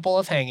and capable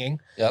of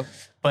hanging. Yep.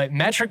 But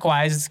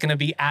metric-wise, it's going to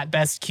be at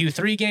best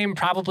Q3 game,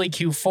 probably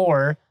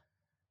Q4.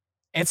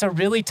 It's a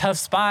really tough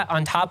spot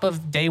on top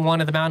of day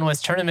one of the Mountain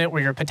West tournament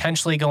where you're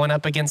potentially going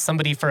up against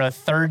somebody for a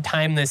third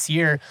time this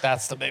year.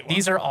 That's the big one.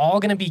 These are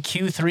all going to be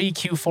Q3,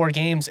 Q4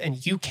 games,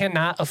 and you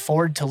cannot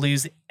afford to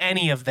lose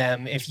any of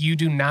them if you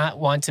do not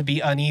want to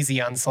be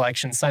uneasy on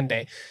Selection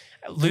Sunday.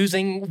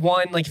 Losing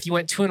one, like if you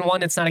went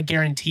 2-1, it's not a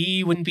guarantee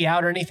you wouldn't be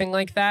out or anything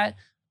like that,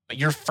 but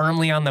you're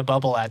firmly on the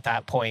bubble at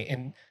that point.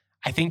 And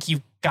I think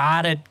you've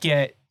got to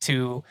get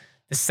to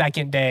the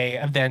second day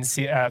of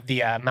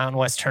the Mountain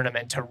West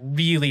tournament to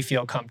really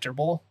feel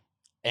comfortable.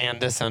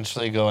 And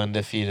essentially go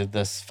undefeated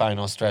this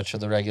final stretch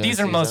of the regular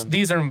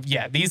season.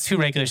 These 2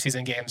 regular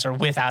season games are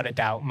without a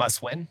doubt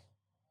must win.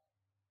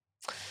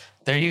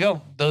 There you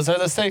go. Those are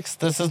the stakes.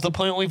 This is the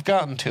point we've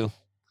gotten to.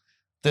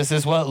 This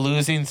is what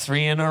losing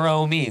 3 in a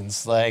row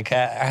means. Like,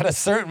 at a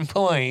certain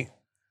point,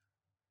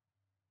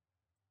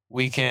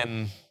 we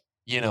can,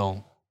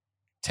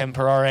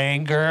 temper our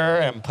anger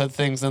and put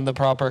things in the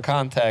proper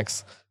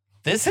context.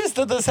 This is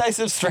the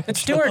decisive stretch.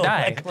 It's do or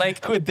die.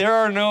 There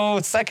are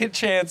no second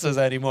chances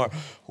anymore.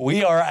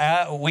 We are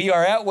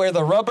at where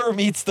the rubber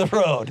meets the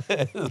road.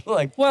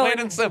 Plain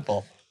and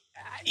simple.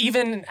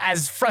 Even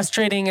as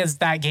frustrating as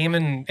that game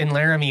in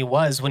Laramie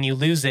was, when you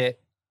lose it,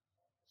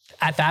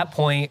 at that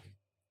point,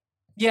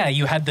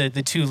 you had the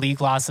 2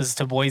 league losses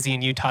to Boise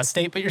and Utah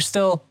State, but you're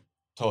still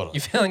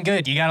you're feeling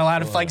good. You got a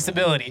lot of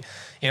flexibility.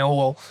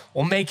 We'll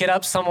make it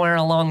up somewhere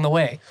along the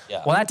way.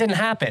 Yeah. Well, that didn't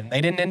happen.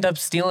 They didn't end up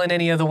stealing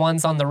any of the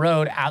ones on the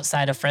road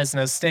outside of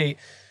Fresno State.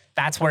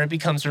 That's where it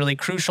becomes really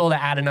crucial to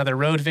add another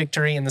road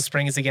victory in the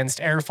springs against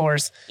Air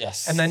Force.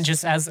 Yes. And then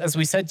just as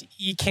we said,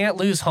 you can't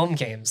lose home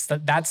games.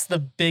 That's the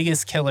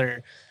biggest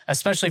killer,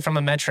 especially from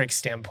a metric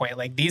standpoint.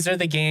 Like, these are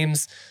the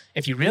games,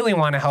 if you really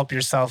want to help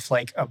yourself,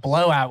 like a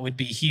blowout would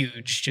be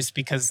huge just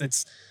because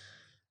it's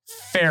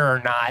fair or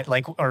not,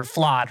 or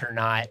flawed or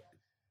not.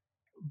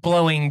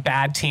 Blowing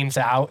bad teams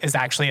out is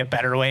actually a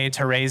better way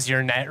to raise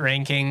your net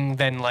ranking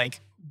than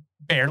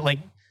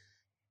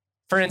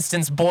for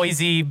instance,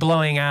 Boise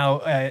blowing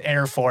out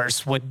Air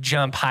Force would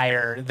jump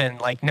higher than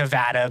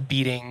Nevada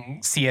beating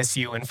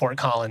CSU and Fort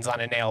Collins on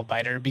a nail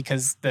biter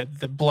because the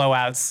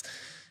blowouts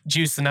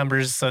juice the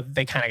numbers, so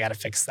they kind of got to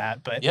fix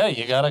that. But yeah,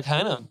 you got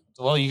to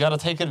you got to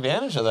take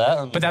advantage of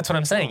that. But that's what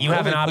I'm saying. You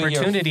have an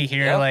opportunity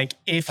here.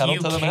 If you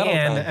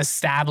can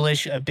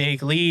establish a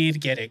big lead,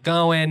 get it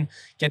going,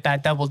 get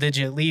that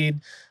double-digit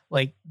lead,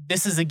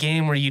 this is a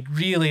game where you'd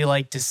really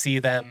like to see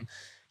them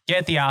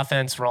get the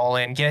offense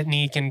rolling, get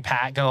Neek and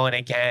Pat going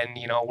again,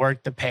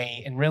 work the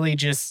paint, and really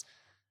just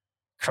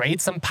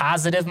create some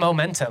positive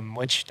momentum,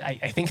 which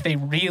I think they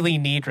really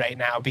need right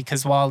now,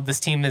 because while this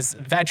team is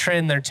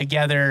veteran, they're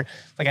together,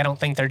 I don't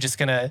think they're just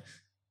going to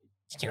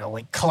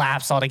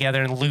collapse all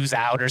together and lose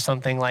out or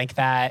something like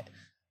that.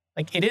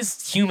 It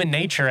is human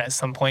nature at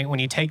some point when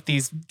you take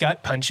these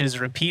gut punches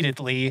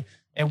repeatedly,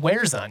 it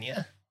wears on you.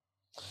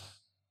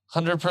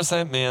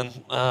 100%, man.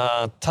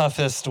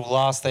 Toughest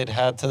loss they'd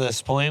had to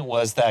this point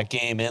was that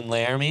game in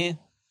Laramie.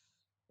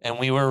 And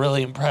we were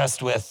really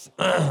impressed with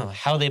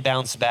how they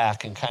bounced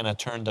back and kind of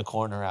turned the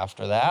corner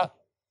after that.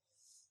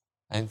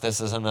 I think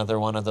this is another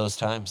one of those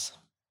times.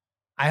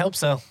 I hope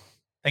so.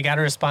 They got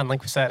to respond.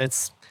 Like we said,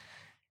 it's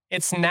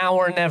now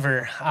or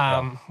never.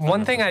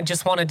 One thing I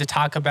just wanted to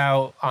talk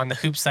about on the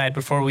hoop side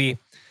before we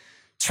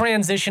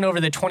transition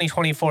over the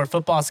 2024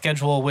 football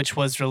schedule, which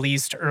was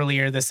released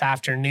earlier this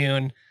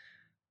afternoon.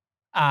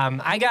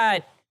 I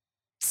got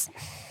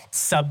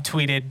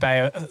subtweeted by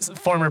a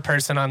former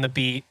person on the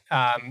beat,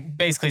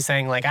 basically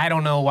saying, like, I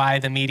don't know why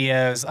the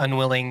media is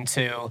unwilling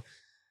to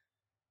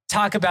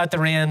talk about the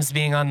Rams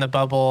being on the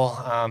bubble.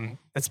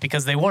 That's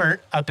because they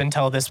weren't up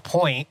until this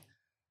point.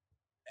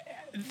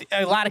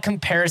 A lot of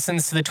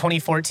comparisons to the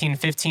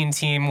 2014-15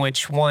 team,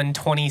 which won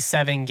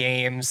 27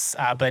 games,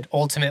 but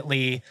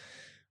ultimately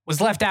was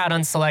left out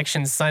on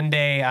Selection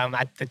Sunday.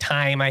 At the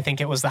time, I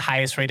think it was the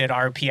highest rated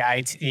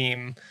RPI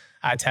team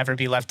to ever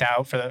be left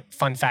out. For the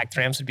fun fact, the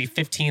Rams would be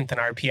 15th in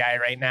RPI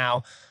right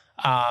now.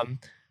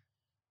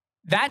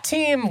 That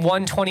team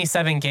won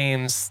 27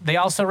 games. They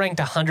also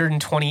ranked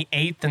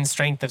 128th in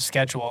strength of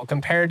schedule.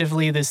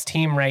 Comparatively, this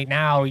team right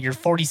now, you're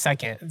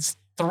 42nd. It's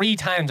 3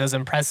 times as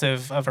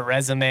impressive of a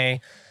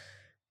resume.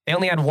 They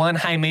only had one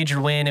high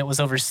major win. It was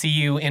over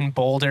CU in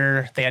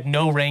Boulder. They had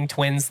no ranked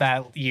wins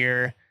that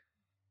year.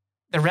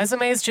 The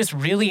resumes just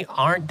really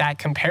aren't that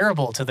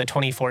comparable to the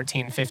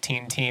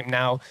 2014-15 team.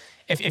 Now,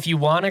 if you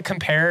want to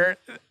compare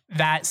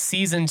that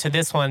season to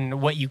this one,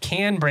 what you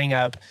can bring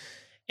up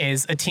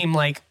is a team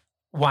like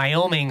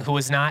Wyoming, who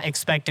was not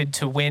expected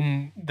to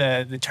win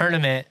the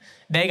tournament.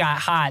 They got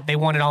hot. They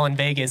won it all in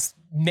Vegas.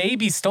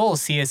 Maybe stole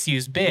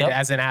CSU's bid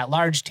as an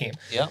at-large team.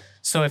 Yep.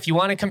 So if you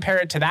want to compare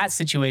it to that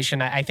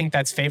situation, I think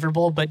that's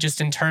favorable. But just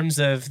in terms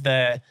of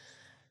the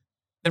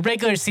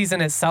regular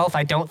season itself,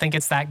 I don't think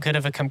it's that good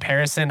of a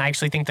comparison. I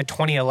actually think the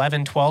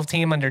 2011-12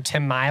 team under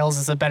Tim Miles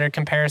is a better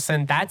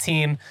comparison. That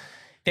team,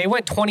 they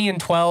went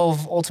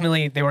 20-12.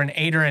 Ultimately, they were an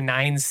 8 or a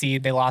 9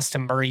 seed. They lost to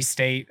Murray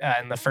State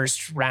in the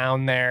first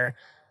round there.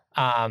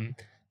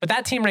 But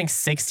that team ranks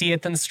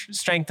 60th in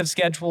strength of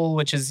schedule,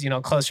 which is,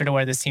 closer to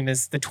where this team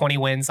is. The 20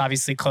 wins,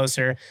 obviously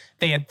closer.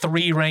 They had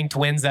 3 ranked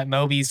wins at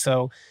Moby.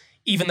 So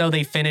even though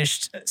they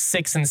finished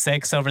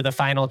 6-6 over the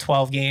final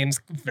 12 games,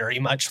 very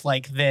much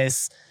like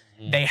this,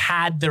 they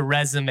had the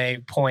resume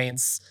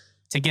points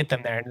to get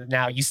them there.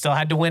 Now, you still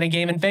had to win a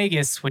game in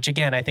Vegas, which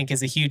again, I think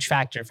is a huge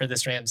factor for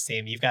this Rams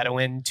team. You've got to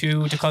win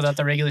 2 to close out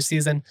the regular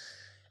season,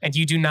 and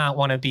you do not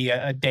want to be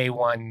a day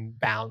one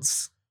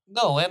bounce.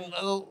 No, and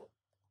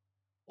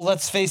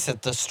let's face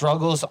it, the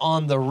struggles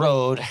on the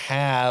road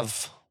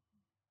have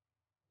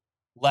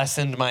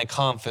lessened my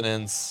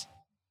confidence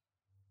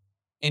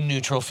in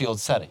neutral field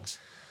settings.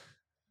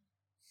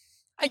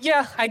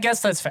 Yeah, I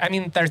guess that's fair. I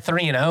mean, they're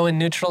 3-0 in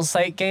neutral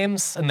site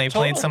games, and they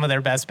played some of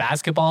their best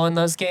basketball in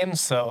those games.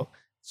 So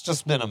it's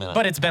just been a minute.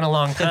 But it's been a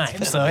long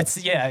time, so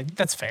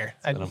that's fair.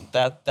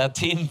 That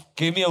team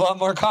gave me a lot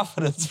more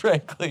confidence,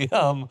 frankly.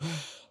 So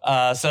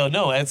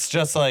no, it's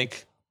just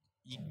like,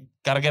 you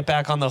got to get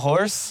back on the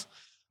horse.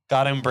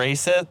 Got to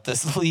embrace it.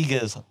 This league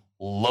is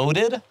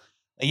loaded.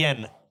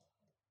 Again,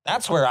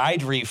 that's where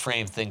I'd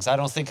reframe things. I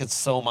don't think it's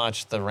so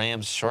much the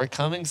Rams'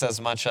 shortcomings as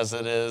much as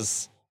it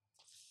is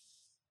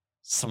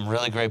some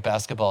really great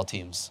basketball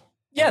teams.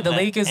 Yeah, the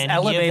league is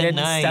elevated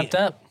and stepped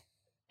up.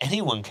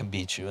 Anyone can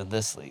beat you in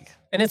this league.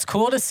 And it's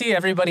cool to see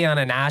everybody on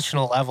a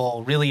national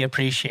level really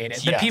appreciate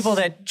it. The people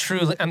that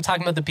truly, I'm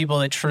talking about the people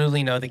that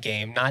truly know the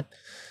game, not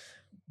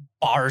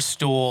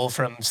Barstool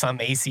from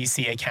some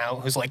ACC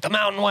account who's like, the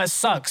Mountain West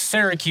sucks,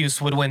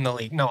 Syracuse would win the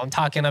league. No, I'm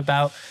talking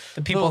about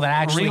the people that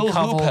actually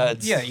cover,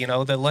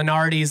 the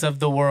Lenardis of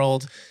the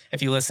world.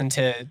 If you listen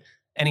to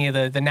any of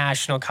the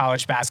national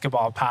college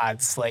basketball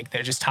pods, like,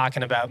 they're just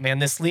talking about, man,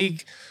 this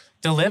league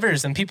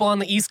delivers, and people on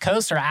the East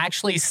Coast are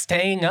actually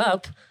staying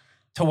up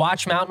to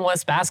watch Mountain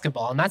West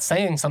basketball. And that's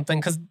saying something,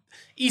 because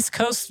East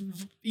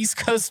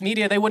Coast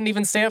media, they wouldn't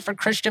even stay up for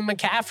Christian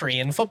McCaffrey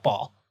in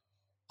football.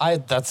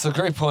 That's a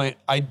great point.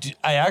 I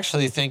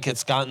actually think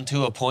it's gotten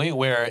to a point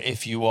where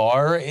if you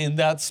are in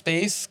that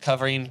space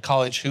covering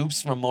college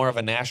hoops from more of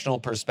a national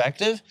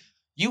perspective,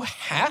 you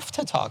have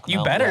to talk.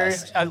 You better,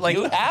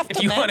 you have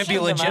if you want to be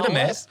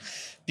legitimate,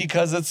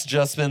 because it's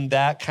just been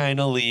that kind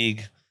of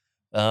league.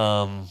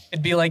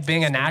 It'd be like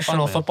being a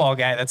national football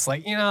guy that's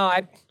like,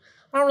 I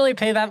don't really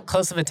pay that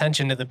close of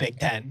attention to the Big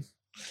Ten.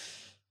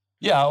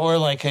 Yeah, or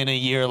like in a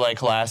year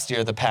like last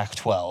year, the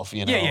Pac-12,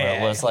 where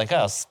it was like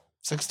us.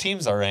 6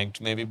 teams are ranked.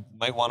 Maybe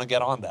might want to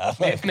get on that.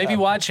 Maybe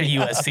watch a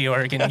USC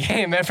Oregon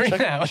game every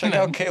now and then. Check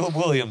out Caleb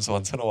Williams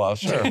once in a while,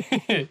 sure.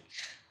 All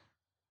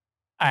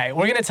right,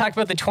 we're going to talk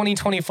about the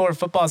 2024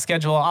 football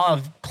schedule. I'll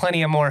have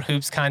plenty of more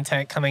hoops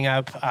content coming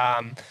up.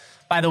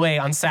 By the way,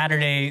 on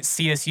Saturday,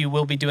 CSU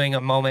will be doing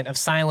a moment of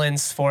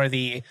silence for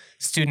the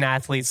student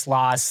athletes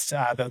lost.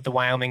 The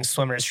Wyoming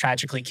swimmers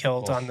tragically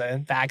killed on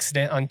the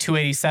accident on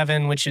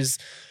 287, which is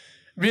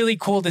really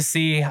cool to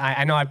see.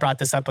 I know I brought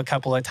this up a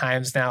couple of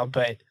times now,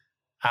 but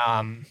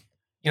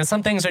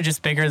some things are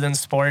just bigger than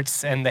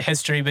sports, and the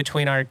history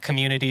between our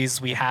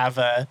communities. We have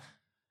a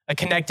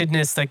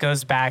connectedness that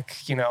goes back,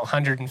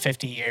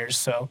 150 years.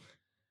 So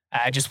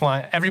I just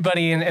want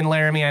everybody in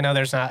Laramie, I know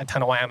there's not a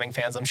ton of Wyoming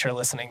fans, I'm sure,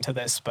 listening to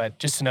this, but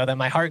just to know that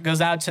my heart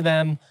goes out to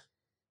them.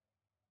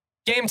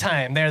 Game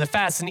Time. They're the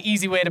fast and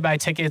easy way to buy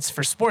tickets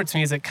for sports,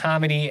 music,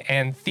 comedy,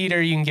 and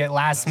theater. You can get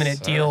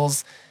last-minute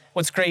deals.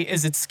 What's great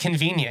is it's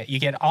convenient. You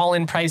get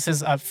all-in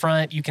prices up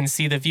front. You can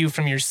see the view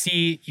from your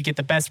seat. You get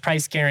the best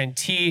price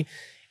guarantee.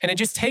 And it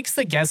just takes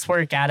the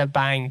guesswork out of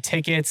buying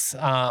tickets.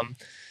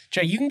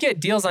 Jay, you can get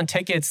deals on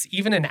tickets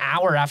even an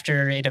hour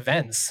after it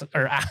events,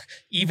 or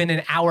even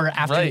an hour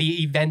after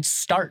the event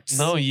starts.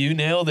 No, you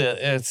nailed it.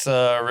 It's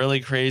really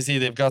crazy.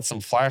 They've got some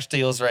flash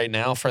deals right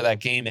now for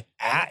that game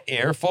at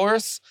Air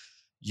Force.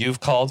 You've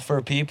called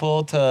for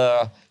people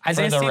to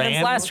Isaiah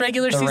Stevens' last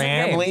regular season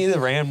game. The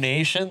Ram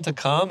Nation to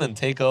come and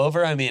take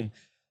over. I mean,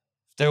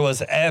 if there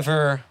was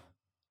ever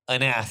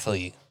an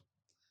athlete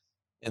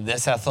in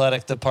this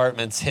athletic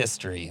department's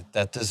history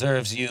that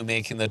deserves you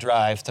making the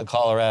drive to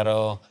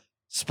Colorado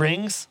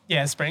Springs.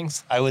 Yeah,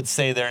 Springs. I would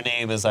say their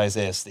name is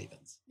Isaiah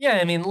Stevens. Yeah,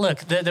 I mean, look,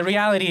 the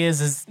reality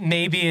is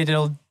maybe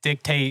it'll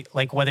dictate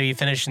like whether you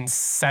finish in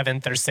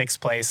 7th or 6th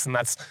place, and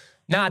that's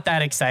not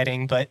that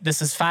exciting, but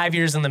this is 5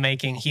 years in the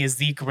making. He is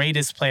the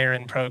greatest player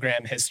in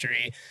program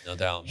history. No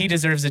doubt. He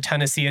deserves a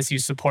ton of CSU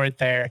support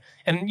there.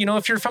 And, you know,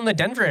 if you're from the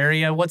Denver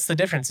area, what's the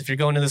difference? If you're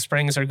going to the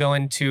Springs or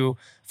going to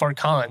Fort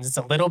Collins, it's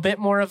a little bit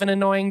more of an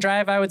annoying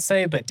drive, I would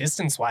say, but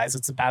distance-wise,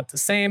 it's about the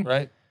same.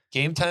 Right.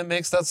 Game Time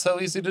makes that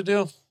so easy to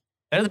do.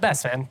 They're the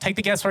best, man. Take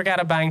the guesswork out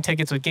of buying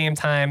tickets with Game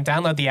Time.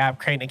 Download the app,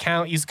 create an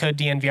account, use code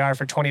DNVR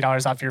for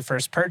 $20 off your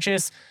first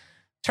purchase.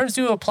 Terms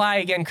do apply.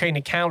 Again, create an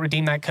account,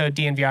 redeem that code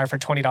DNVR for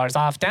 $20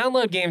 off.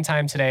 Download Game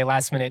Time today.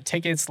 Last minute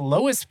tickets,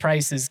 lowest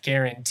prices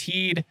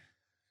guaranteed.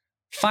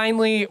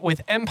 Finally,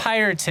 with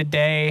Empire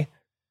today,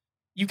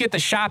 you get the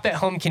shop at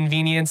home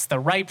convenience, the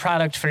right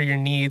product for your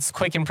needs,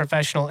 quick and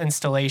professional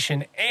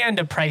installation, and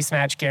a price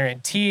match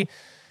guarantee.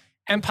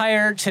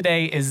 Empire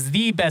today is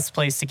the best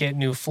place to get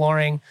new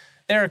flooring.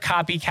 There are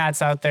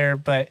copycats out there,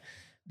 but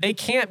they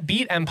can't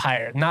beat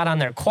Empire, not on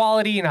their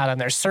quality, not on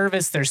their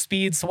service, their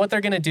speed. So what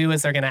they're going to do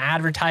is they're going to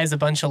advertise a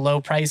bunch of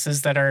low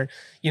prices that are,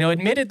 you know,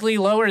 admittedly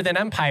lower than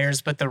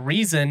Empire's, but the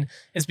reason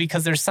is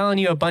because they're selling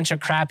you a bunch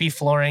of crappy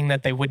flooring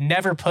that they would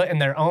never put in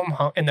their own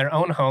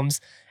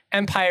homes.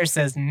 Empire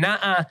says,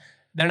 nah,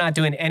 they're not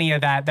doing any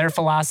of that. Their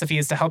philosophy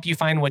is to help you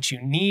find what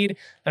you need.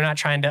 They're not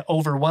trying to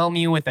overwhelm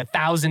you with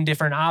 1,000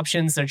 different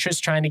options. They're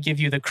just trying to give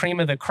you the cream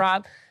of the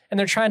crop, and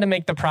they're trying to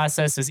make the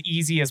process as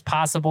easy as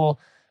possible.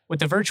 With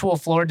the virtual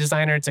floor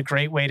designer, it's a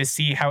great way to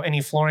see how any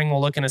flooring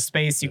will look in a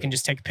space. You can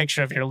just take a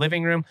picture of your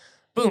living room.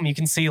 Boom, you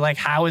can see like,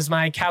 how is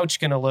my couch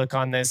going to look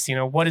on this? You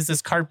know, what is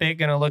this carpet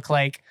going to look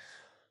like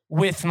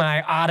with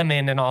my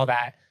ottoman and all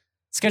that?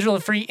 Schedule a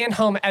free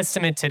in-home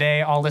estimate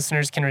today. All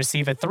listeners can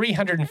receive a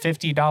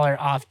 $350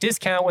 off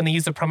discount when they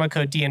use the promo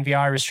code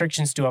DNVR.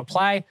 Restrictions do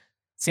apply.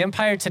 See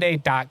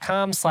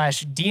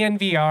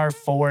EmpireToday.com/DNVR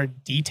for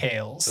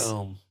details.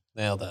 Boom.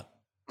 Nailed it.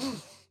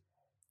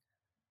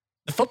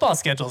 The football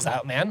schedule's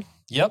out, man.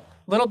 Yep.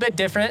 A little bit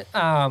different.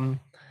 I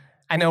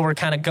know we're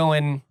kind of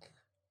doing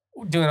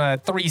a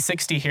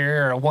 360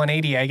 here, or a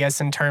 180, I guess,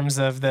 in terms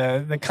of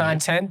the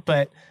content,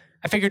 but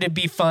I figured it'd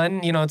be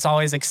fun. You know, it's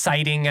always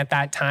exciting at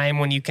that time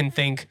when you can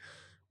think,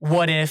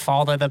 what if,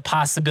 all of the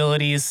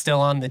possibilities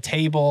still on the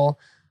table,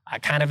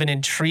 kind of an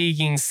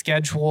intriguing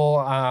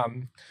schedule.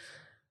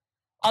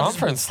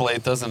 Conference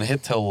slate doesn't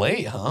hit till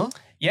late, huh?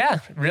 Yeah,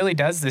 it really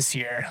does this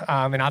year.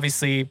 And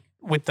obviously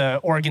with the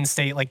Oregon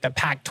State, like the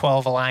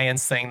Pac-12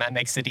 Alliance thing, that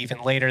makes it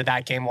even later.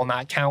 That game will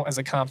not count as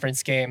a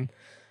conference game.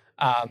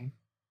 I'll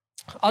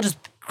just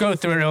go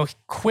through it real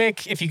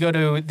quick. If you go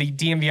to the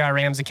DNVR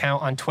Rams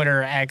account on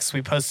Twitter or X,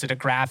 we posted a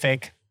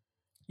graphic.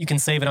 You can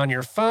save it on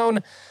your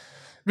phone.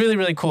 Really,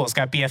 really cool. It's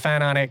got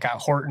BFN on it,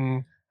 got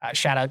Horton.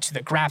 Shout out to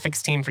the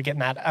graphics team for getting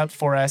that up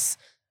for us.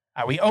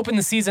 We opened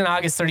the season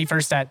August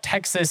 31st at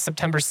Texas,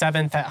 September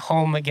 7th at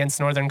home against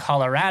Northern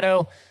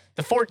Colorado.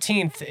 The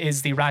 14th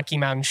is the Rocky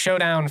Mountain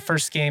Showdown,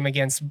 first game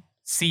against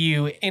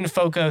CU in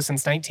FOCO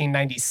since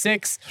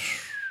 1996.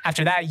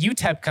 After that,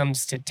 UTEP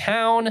comes to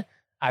town.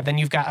 Then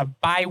you've got a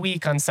bye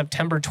week on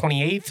September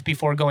 28th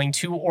before going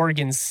to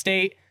Oregon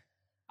State.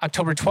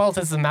 October 12th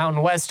is the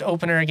Mountain West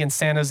opener against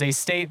San Jose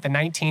State. The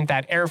 19th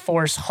at Air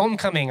Force.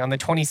 Homecoming on the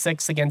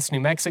 26th against New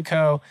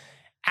Mexico.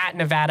 At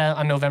Nevada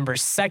on November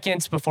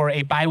 2nd before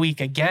a bye week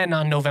again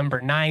on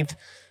November 9th.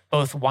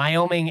 Both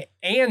Wyoming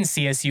and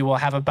CSU will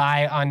have a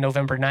bye on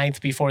November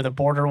 9th before the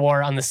border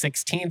war on the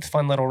 16th.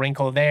 Fun little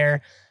wrinkle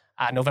there.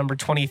 November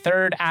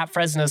 23rd at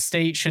Fresno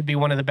State should be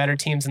one of the better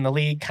teams in the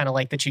league. Kind of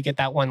like that you get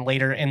that one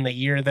later in the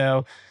year,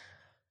 though.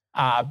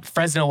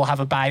 Fresno will have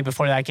a bye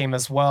before that game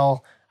as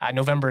well.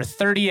 November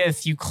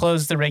 30th, you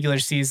close the regular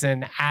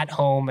season at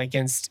home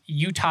against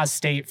Utah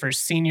State for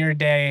Senior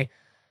Day.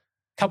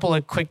 Couple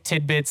of quick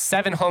tidbits.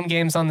 7 home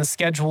games on the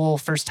schedule,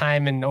 first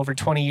time in over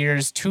 20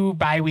 years. 2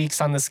 bye weeks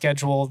on the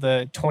schedule,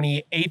 the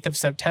 28th of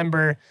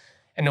September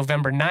and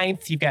November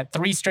 9th. You've got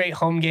 3 straight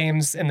home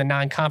games in the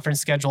non-conference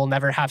schedule,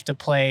 never have to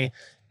play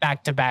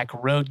back-to-back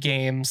road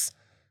games.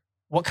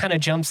 What kind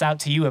of jumps out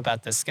to you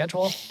about this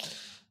schedule?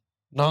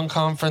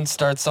 Non-conference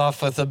starts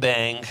off with a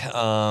bang.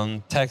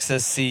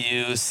 Texas,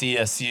 CU,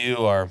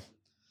 CSU are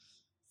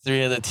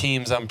 3 of the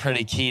teams I'm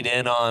pretty keyed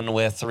in on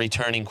with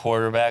returning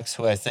quarterbacks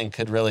who I think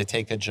could really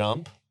take a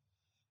jump.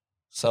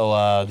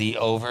 So the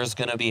over is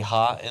going to be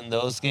hot in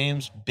those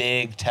games.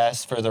 Big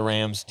test for the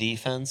Rams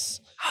defense.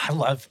 I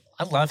love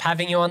I love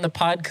having you on the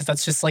pod because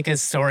that's just like a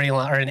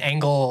storyline or an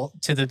angle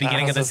to the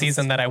beginning of the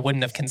season that I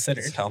wouldn't have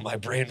considered. That's how my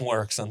brain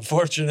works,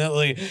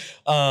 unfortunately.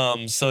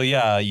 So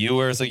yeah,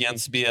 Ewers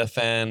against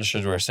BFN,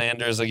 Shedeur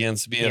Sanders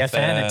against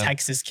BFN. A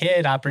Texas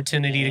kid,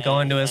 opportunity to go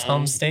into his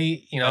home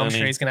state. You know, I'm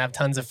sure he's going to have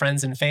tons of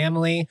friends and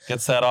family.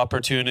 Gets that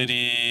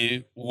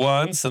opportunity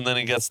once, and then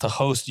he gets to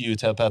host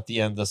UTEP at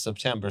the end of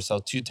September. So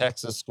 2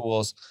 Texas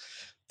schools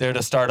there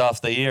to start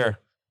off the year.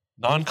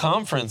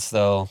 Non-conference,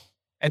 though.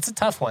 It's a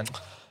tough one.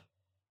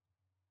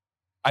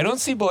 I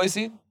don't see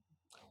Boise.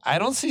 I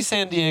don't see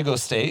San Diego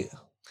State.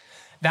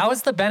 That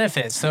was the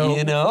benefit. So,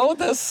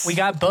 we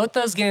got both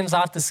those games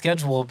off the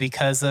schedule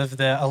because of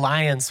the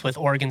alliance with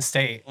Oregon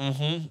State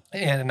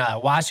and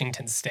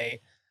Washington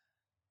State.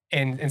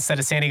 And instead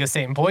of San Diego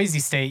State and Boise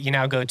State, you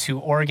now go to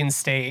Oregon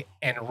State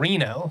and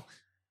Reno,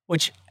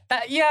 which,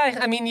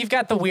 you've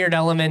got the weird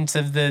element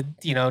of the,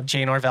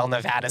 Jay Norvell,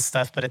 Nevada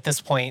stuff. But at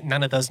this point,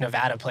 none of those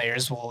Nevada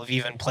players will have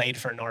even played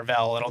for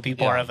Norvell. It'll be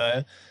more of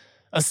a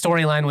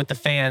storyline with the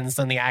fans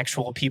than the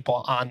actual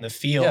people on the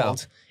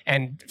field. Yeah.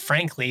 And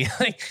frankly,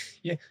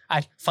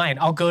 fine,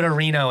 I'll go to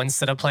Reno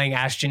instead of playing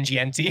Ashton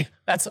Gianti.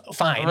 That's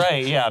fine.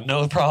 Right, yeah,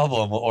 no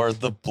problem. Or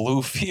the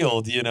blue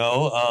field,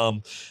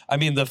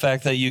 the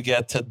fact that you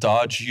get to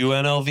dodge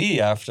UNLV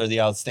after the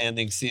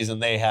outstanding season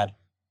they had.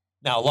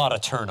 Now, a lot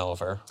of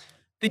turnover.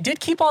 They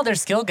did keep all their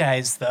skill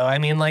guys, though.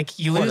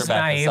 You lose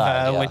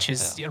Naiva, which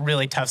is a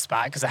really tough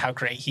spot because of how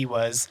great he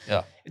was.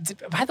 Yeah.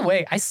 By the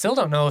way, I still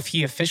don't know if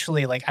he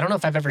officially, I don't know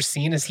if I've ever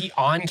seen, is he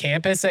on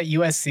campus at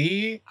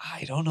USC?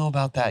 I don't know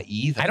about that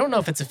either. I don't know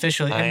if it's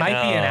officially. It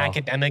might be an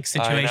academic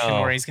situation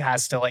where he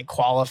has to,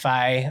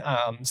 qualify.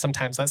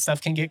 Sometimes that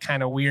stuff can get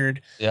kind of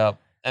weird. Yeah.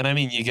 And,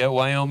 you get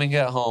Wyoming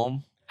at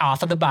home.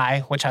 Off of the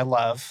bye, which I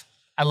love.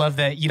 I love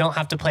that you don't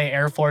have to play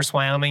Air Force,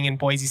 Wyoming, and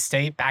Boise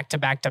State back to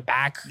back to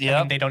back.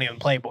 Yep. They don't even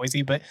play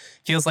Boise, but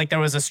feels like there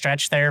was a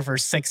stretch there for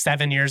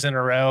 6-7 years in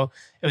a row.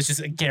 It was just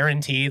a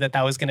guarantee that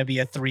was going to be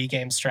a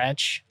 3-game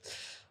stretch.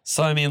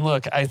 So,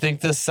 look, I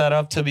think this set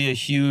up to be a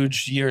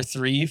huge year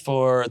 3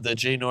 for the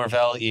Jay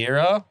Norvell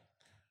era.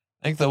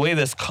 I think the way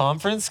this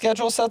conference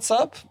schedule sets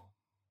up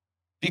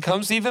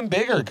becomes even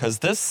bigger because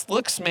this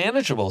looks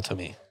manageable to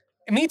me.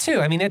 Me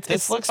too.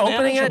 It's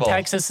opening at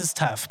Texas is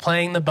tough.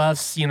 Playing the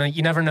Buffs, you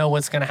never know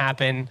what's going to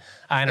happen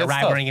in a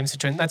rivalry game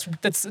situation.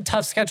 That's a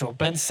tough schedule.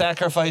 But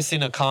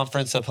sacrificing a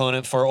conference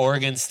opponent for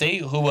Oregon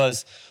State, who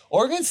was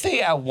Oregon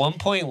State at one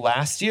point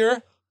last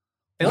year.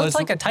 They looked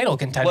like a title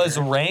contender. Was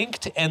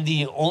ranked, and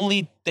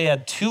they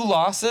had 2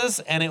 losses,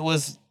 and it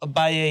was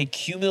by a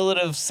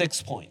cumulative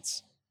 6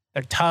 points.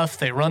 They're tough.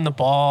 They run the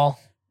ball.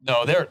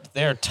 No,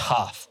 they're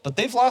tough, but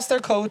they've lost their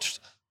coach.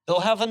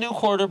 They'll have a new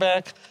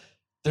quarterback.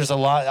 There's a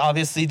lot,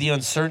 obviously the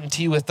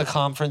uncertainty with the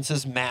conference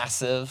is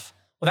massive.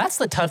 Well, that's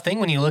the tough thing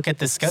when you look at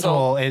the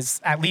schedule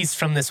is, at least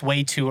from this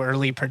way too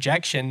early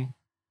projection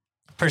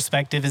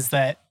perspective, is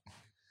that,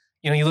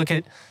 you look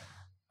at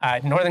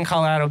Northern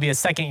Colorado will be a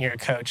second-year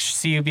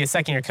coach. CU will be a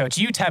second-year coach.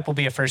 UTEP will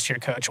be a first-year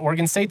coach.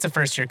 Oregon State's a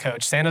first-year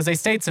coach. San Jose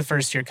State's a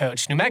first-year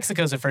coach. New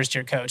Mexico's a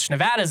first-year coach.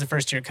 Nevada's a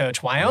first-year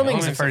coach.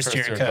 Wyoming's a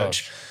first-year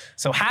coach.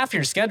 So half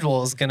your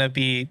schedule is going to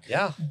be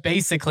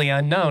basically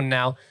unknown.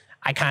 Now,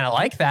 I kind of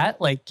like that.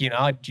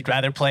 You'd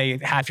rather play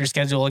half your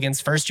schedule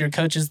against first-year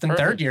coaches than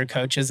third-year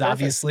coaches,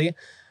 obviously.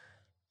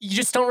 You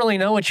just don't really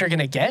know what you're going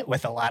to get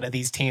with a lot of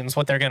these teams,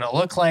 what they're going to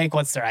look like,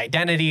 what's their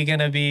identity going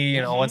to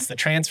be, what's the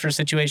transfer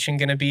situation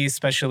going to be,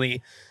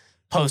 especially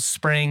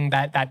post-spring.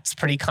 That's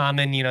pretty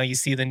common. You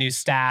see the new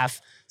staff.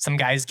 Some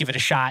guys give it a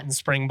shot in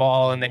spring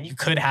ball, and then you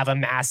could have a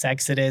mass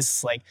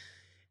exodus.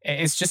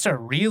 It's just a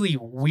really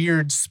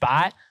weird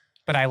spot.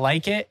 But I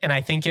like it, and I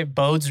think it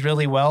bodes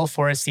really well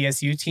for a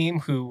CSU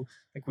team who,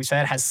 like we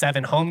said, has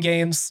 7 home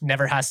games,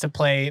 never has to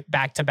play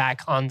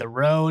back-to-back on the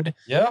road.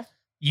 Yeah.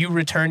 You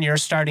return your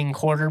starting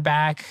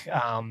quarterback.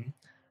 They're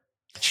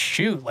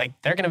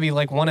going to be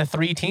one of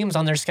 3 teams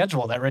on their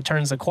schedule that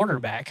returns a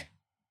quarterback.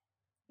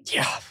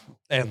 Yeah,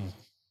 and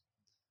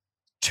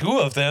 2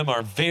 of them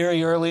are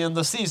very early in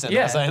the season,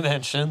 as I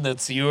mentioned.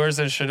 That's Ewers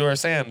and Shedeur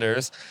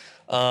Sanders.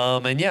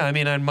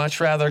 I'd much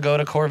rather go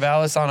to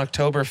Corvallis on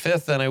October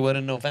 5th than I would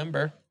in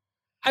November.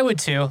 I would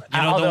too.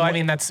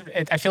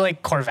 I feel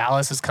like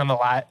Corvallis has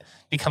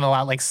become a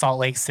lot like Salt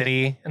Lake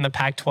City in the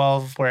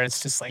Pac-12, where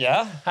it's just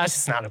that's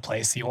just not a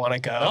place you want to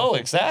go. No,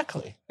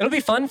 exactly. It'll be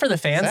fun for the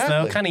fans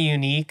though, kind of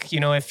unique.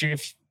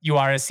 If you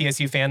are a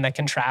CSU fan that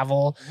can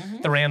travel.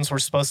 The Rams were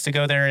supposed to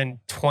go there in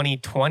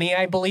 2020,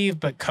 I believe,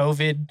 but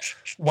COVID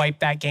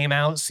wiped that game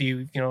out. So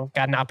you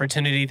got an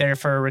opportunity there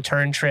for a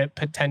return trip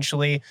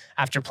potentially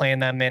after playing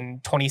them in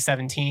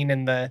 2017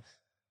 in the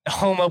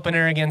home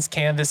opener against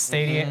Canvas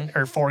Stadium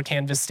or for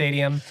Canvas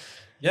Stadium.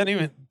 Yeah, and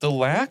even the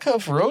lack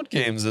of road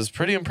games is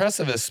pretty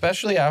impressive,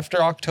 especially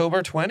after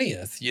October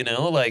 20th.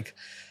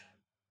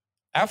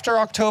 After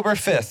October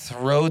 5th,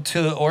 road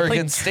to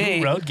Oregon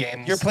State. Road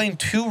games. You're playing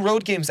 2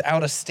 road games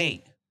out of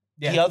state.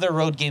 Yeah. The other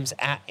road games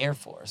at Air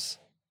Force.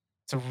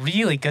 It's a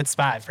really good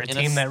spot for a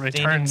team that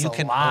returns a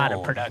lot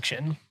of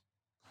production.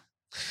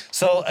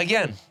 So,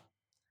 again,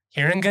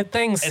 hearing good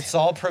things. It's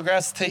all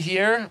progressed to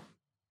here.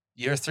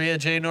 year 3 of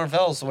Jay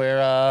Norvell's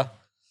where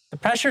the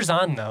pressure's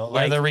on, though.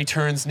 Where the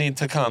returns need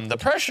to come. The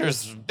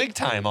pressure's big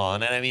time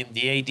on. And I mean,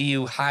 the AD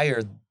who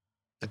hired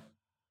the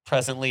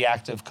presently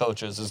active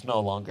coaches is no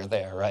longer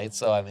there, right?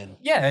 So, I mean.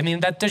 Yeah, I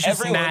mean, that there's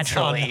just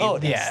naturally.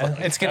 Yeah,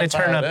 it's going to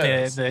turn up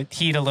the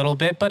heat a little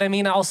bit. But I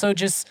mean, also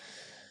just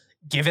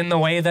given the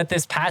way that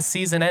this past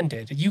season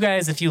ended. You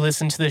guys, if you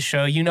listen to the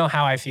show, you know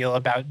how I feel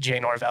about Jay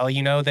Norvell.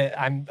 You know that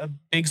I'm a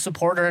big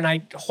supporter and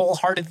I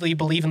wholeheartedly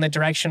believe in the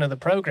direction of the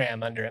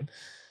program under him.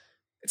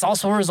 It's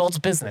also a results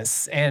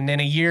business. And in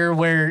a year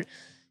where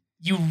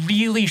you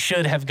really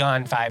should have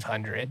gone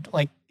 500,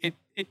 like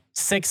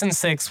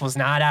 6-6 was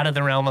not out of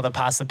the realm of the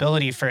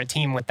possibility for a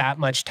team with that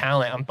much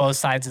talent on both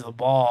sides of the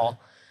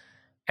ball.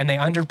 And they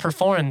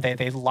underperformed.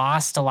 They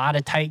lost a lot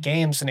of tight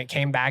games and it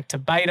came back to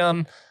bite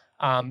them.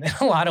 In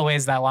a lot of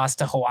ways, that loss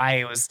to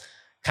Hawaii was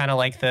kind of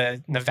like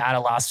the Nevada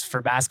loss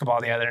for basketball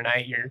the other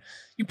night.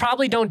 You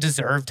probably don't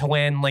deserve to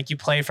win. Like, you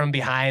play from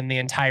behind the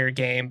entire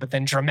game, but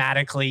then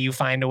dramatically you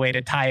find a way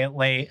to tie it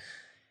late.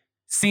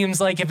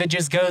 Seems like if it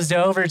just goes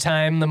to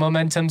overtime, the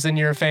momentum's in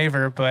your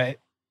favor, but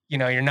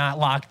you're not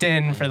locked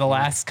in for the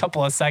last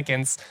couple of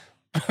seconds.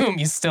 Boom,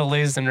 you still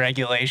lose in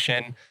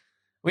regulation.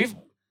 We've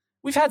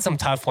had some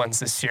tough ones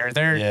this year.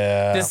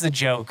 This is a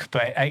joke,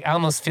 but I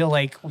almost feel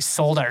like we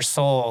sold our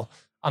soul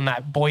on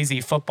that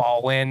Boise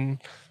football win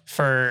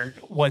for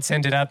what's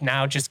ended up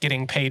now just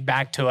getting paid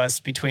back to us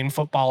between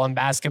football and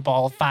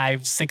basketball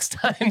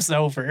 5-6 times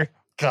over.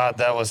 God,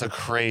 that was a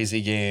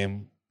crazy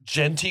game.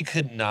 Genty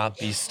could not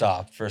be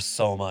stopped for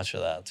so much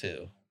of that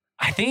too.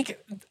 I think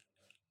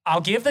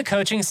I'll give the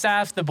coaching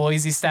staff, the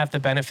Boise staff, the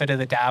benefit of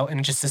the doubt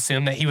and just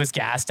assume that he was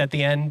gassed at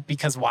the end,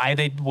 because why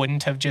they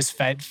wouldn't have just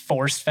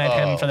force-fed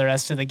him for the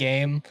rest of the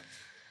game.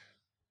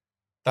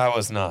 That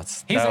was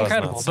nuts. He's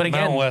incredible. Nuts. But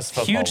again,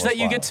 huge that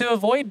you get to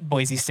avoid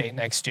Boise State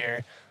next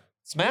year.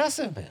 It's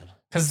massive, man.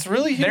 Because it's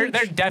really huge.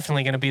 They're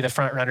definitely going to be the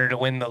front runner to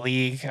win the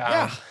league.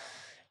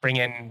 Bring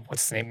in,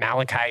 what's his name,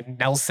 Malachi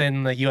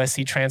Nelson, the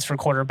USC transfer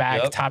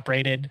quarterback, top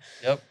rated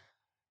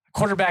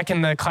quarterback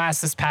in the class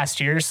this past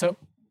year. So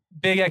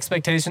big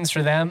expectations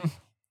for them.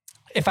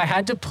 If I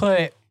had to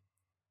put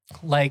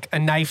like a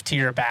knife to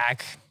your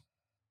back,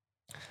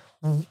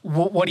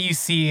 what do you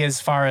see as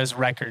far as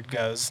record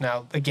goes?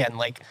 Now, again,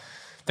 like,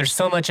 there's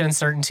so much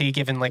uncertainty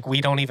given like we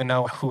don't even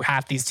know who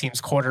half these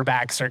teams'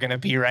 quarterbacks are going to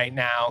be right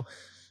now.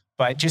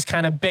 But just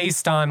kind of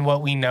based on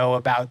what we know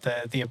about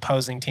the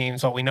opposing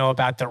teams, what we know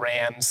about the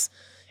Rams,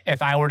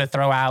 if I were to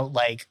throw out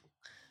like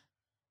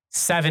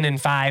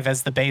 7-5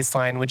 as the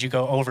baseline, would you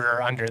go over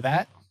or under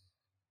that?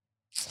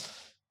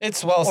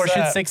 It's well or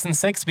set. Should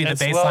 6-6 be the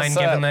baseline,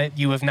 given that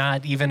you have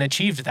not even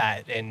achieved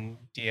that? And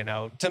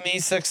to me,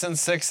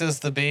 6-6 is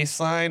the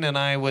baseline, and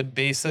I would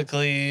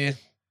basically,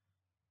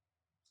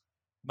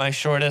 my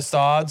shortest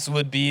odds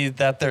would be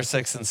that they're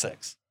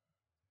 6-6.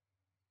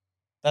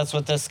 That's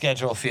what this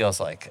schedule feels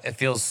like. It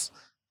feels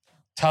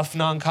tough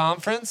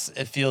non-conference.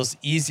 It feels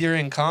easier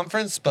in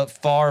conference, but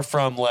far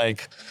from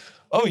like,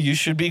 oh, you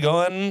should be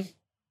going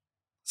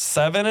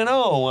 7-0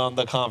 on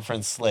the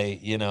conference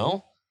slate,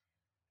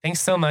 I think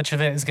so much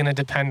of it is going to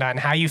depend on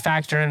how you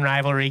factor in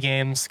rivalry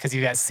games, because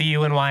you got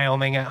CU and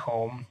Wyoming at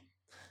home.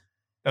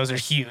 Those are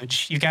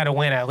huge. You got to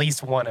win at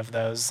least one of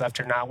those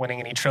after not winning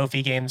any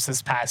trophy games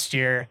this past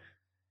year.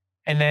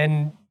 And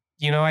then,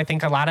 I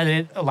think a lot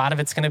of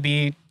it's going to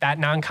be that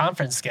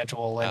non-conference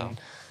schedule.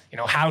 And,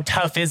 how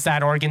tough is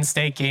that Oregon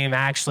State game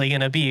actually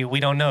going to be?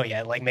 We don't know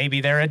yet. Like, maybe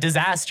they're a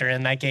disaster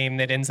in that game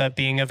that ends up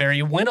being a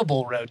very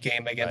winnable road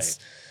game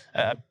against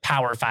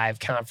Power 5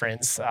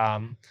 conference,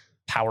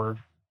 Power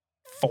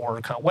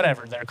 4,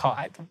 whatever they're called.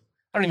 I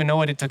don't even know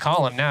what to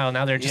call them now.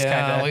 Now they're just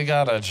kind of... we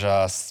got to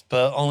adjust,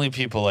 but only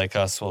people like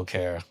us will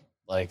care.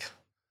 Like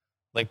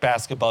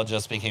basketball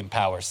just became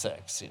Power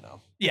 6,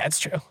 Yeah, it's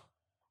true.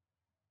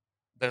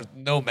 There's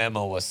no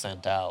memo was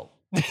sent out.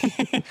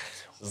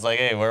 It's like,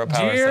 hey, we're a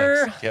Power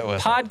Dear 6. Get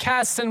with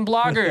podcasts and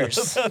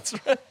bloggers. That's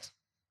right.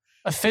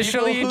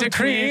 Officially people who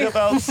decree tweet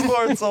about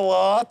sports a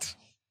lot.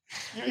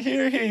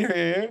 You're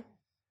here.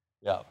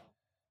 Yeah.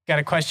 Got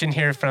a question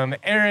here from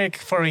Eric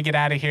before we get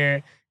out of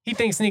here. He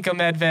thinks Nico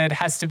Medved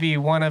has to be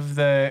one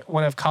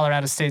of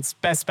Colorado State's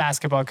best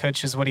basketball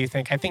coaches. What do you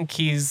think? I think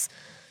he's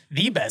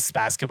the best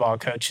basketball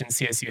coach in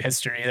CSU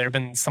history. There have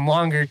been some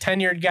longer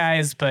tenured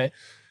guys, but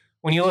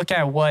when you look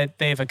at what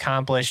they've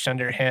accomplished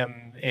under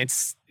him,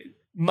 it's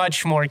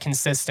much more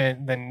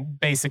consistent than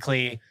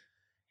basically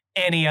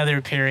any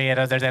other period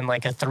other than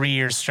like a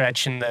 3-year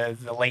stretch in the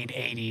late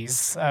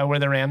 80s where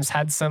the Rams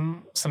had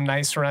some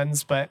nice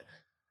runs, but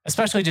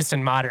especially just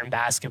in modern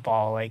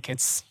basketball,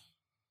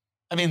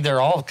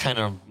 they're all kind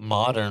of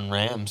modern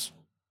Rams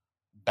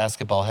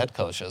basketball head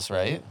coaches,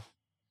 right?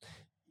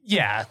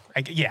 Yeah.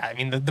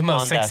 The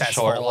most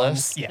successful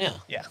ones. Yeah.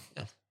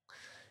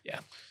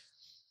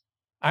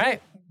 All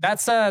right.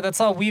 That's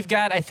all we've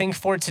got, I think,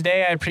 for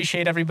today. I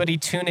appreciate everybody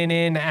tuning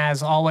in.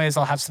 As always,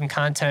 I'll have some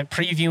content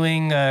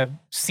previewing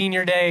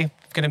Senior Day.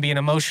 It's going to be an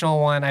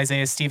emotional one.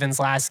 Isaiah Stevens'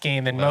 last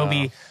game in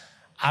Moby.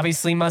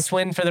 obviously must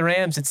win for the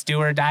Rams. It's do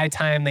or die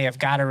time. They have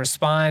got to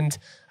respond.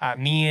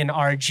 Me and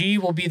RG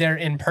will be there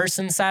in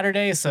person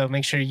Saturday, so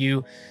make sure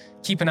you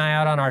keep an eye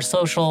out on our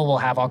social. We'll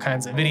have all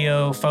kinds of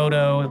video,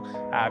 photo,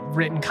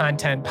 written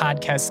content,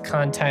 podcast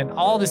content,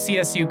 all the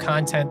CSU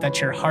content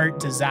that your heart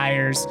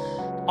desires.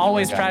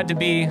 Always proud to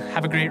be.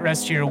 Have a great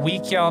rest of your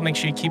week, y'all. Make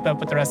sure you keep up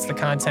with the rest of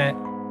the content.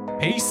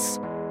 Peace.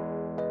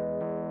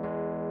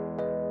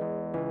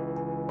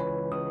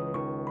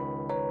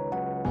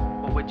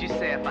 What would you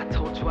say if I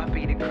told you I'd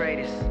be the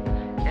greatest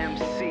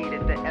MC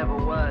that there ever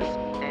was?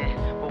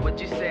 And what would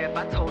you say if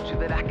I told you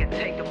that I could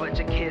take a bunch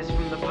of kids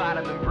from the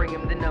bottom and bring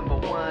them to number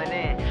one?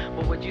 And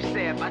what would you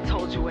say if I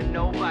told you a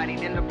nobody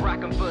then to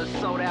rock them for a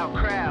sold out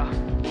crowd?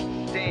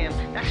 Damn,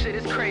 that shit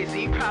is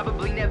crazy. You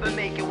probably never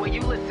make it when you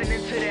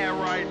listening to that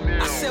right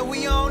now. I said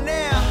we on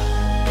now.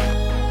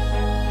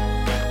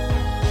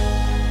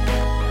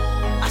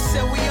 I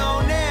said we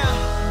on now.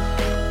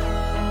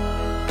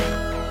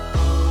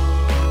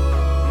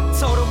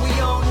 Told them we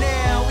on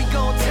now. We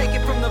gon' take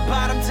it from the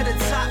bottom to the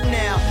top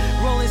now.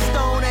 Rolling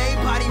Stone,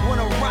 everybody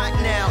wanna rock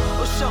now.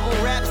 Or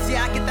shooting raps,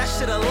 yeah, I get that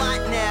shit a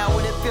lot now.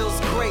 And it feels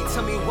great,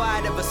 tell me why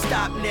I never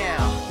stop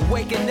now.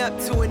 Waking up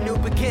to a new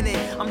beginning,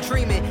 I'm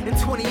dreaming. In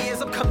 20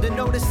 years, I've come to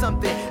notice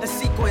something. A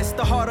sequence,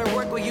 the harder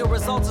work with your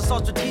results is all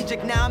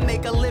strategic. Now I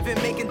make a living,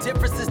 making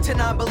differences to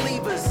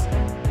non-believers.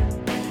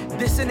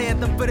 This an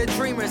anthem for the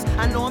dreamers.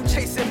 I know I'm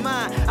chasing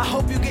mine. I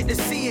hope you get to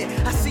see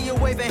it. I see you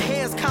waving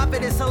hands,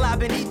 confidence a lot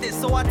beneath it.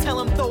 So I tell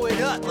them throw it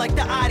up like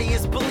the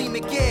audience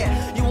bulimic.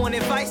 Yeah, you want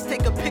advice?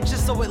 Take a picture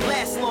so it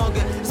lasts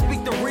longer.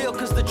 Speak the real,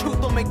 cause the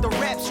truth will make the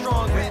rap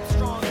stronger.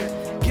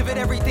 Give it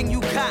everything you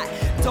got.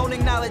 Don't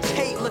acknowledge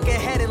hate. Look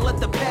ahead and let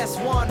the past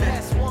wander.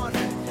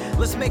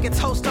 Let's make a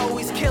toast,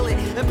 always kill it.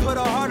 And put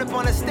our heart up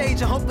on a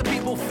stage and hope the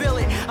people feel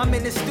it. I'm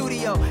in the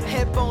studio,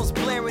 headphones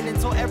blaring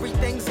until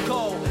everything's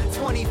gold.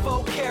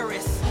 24 karat.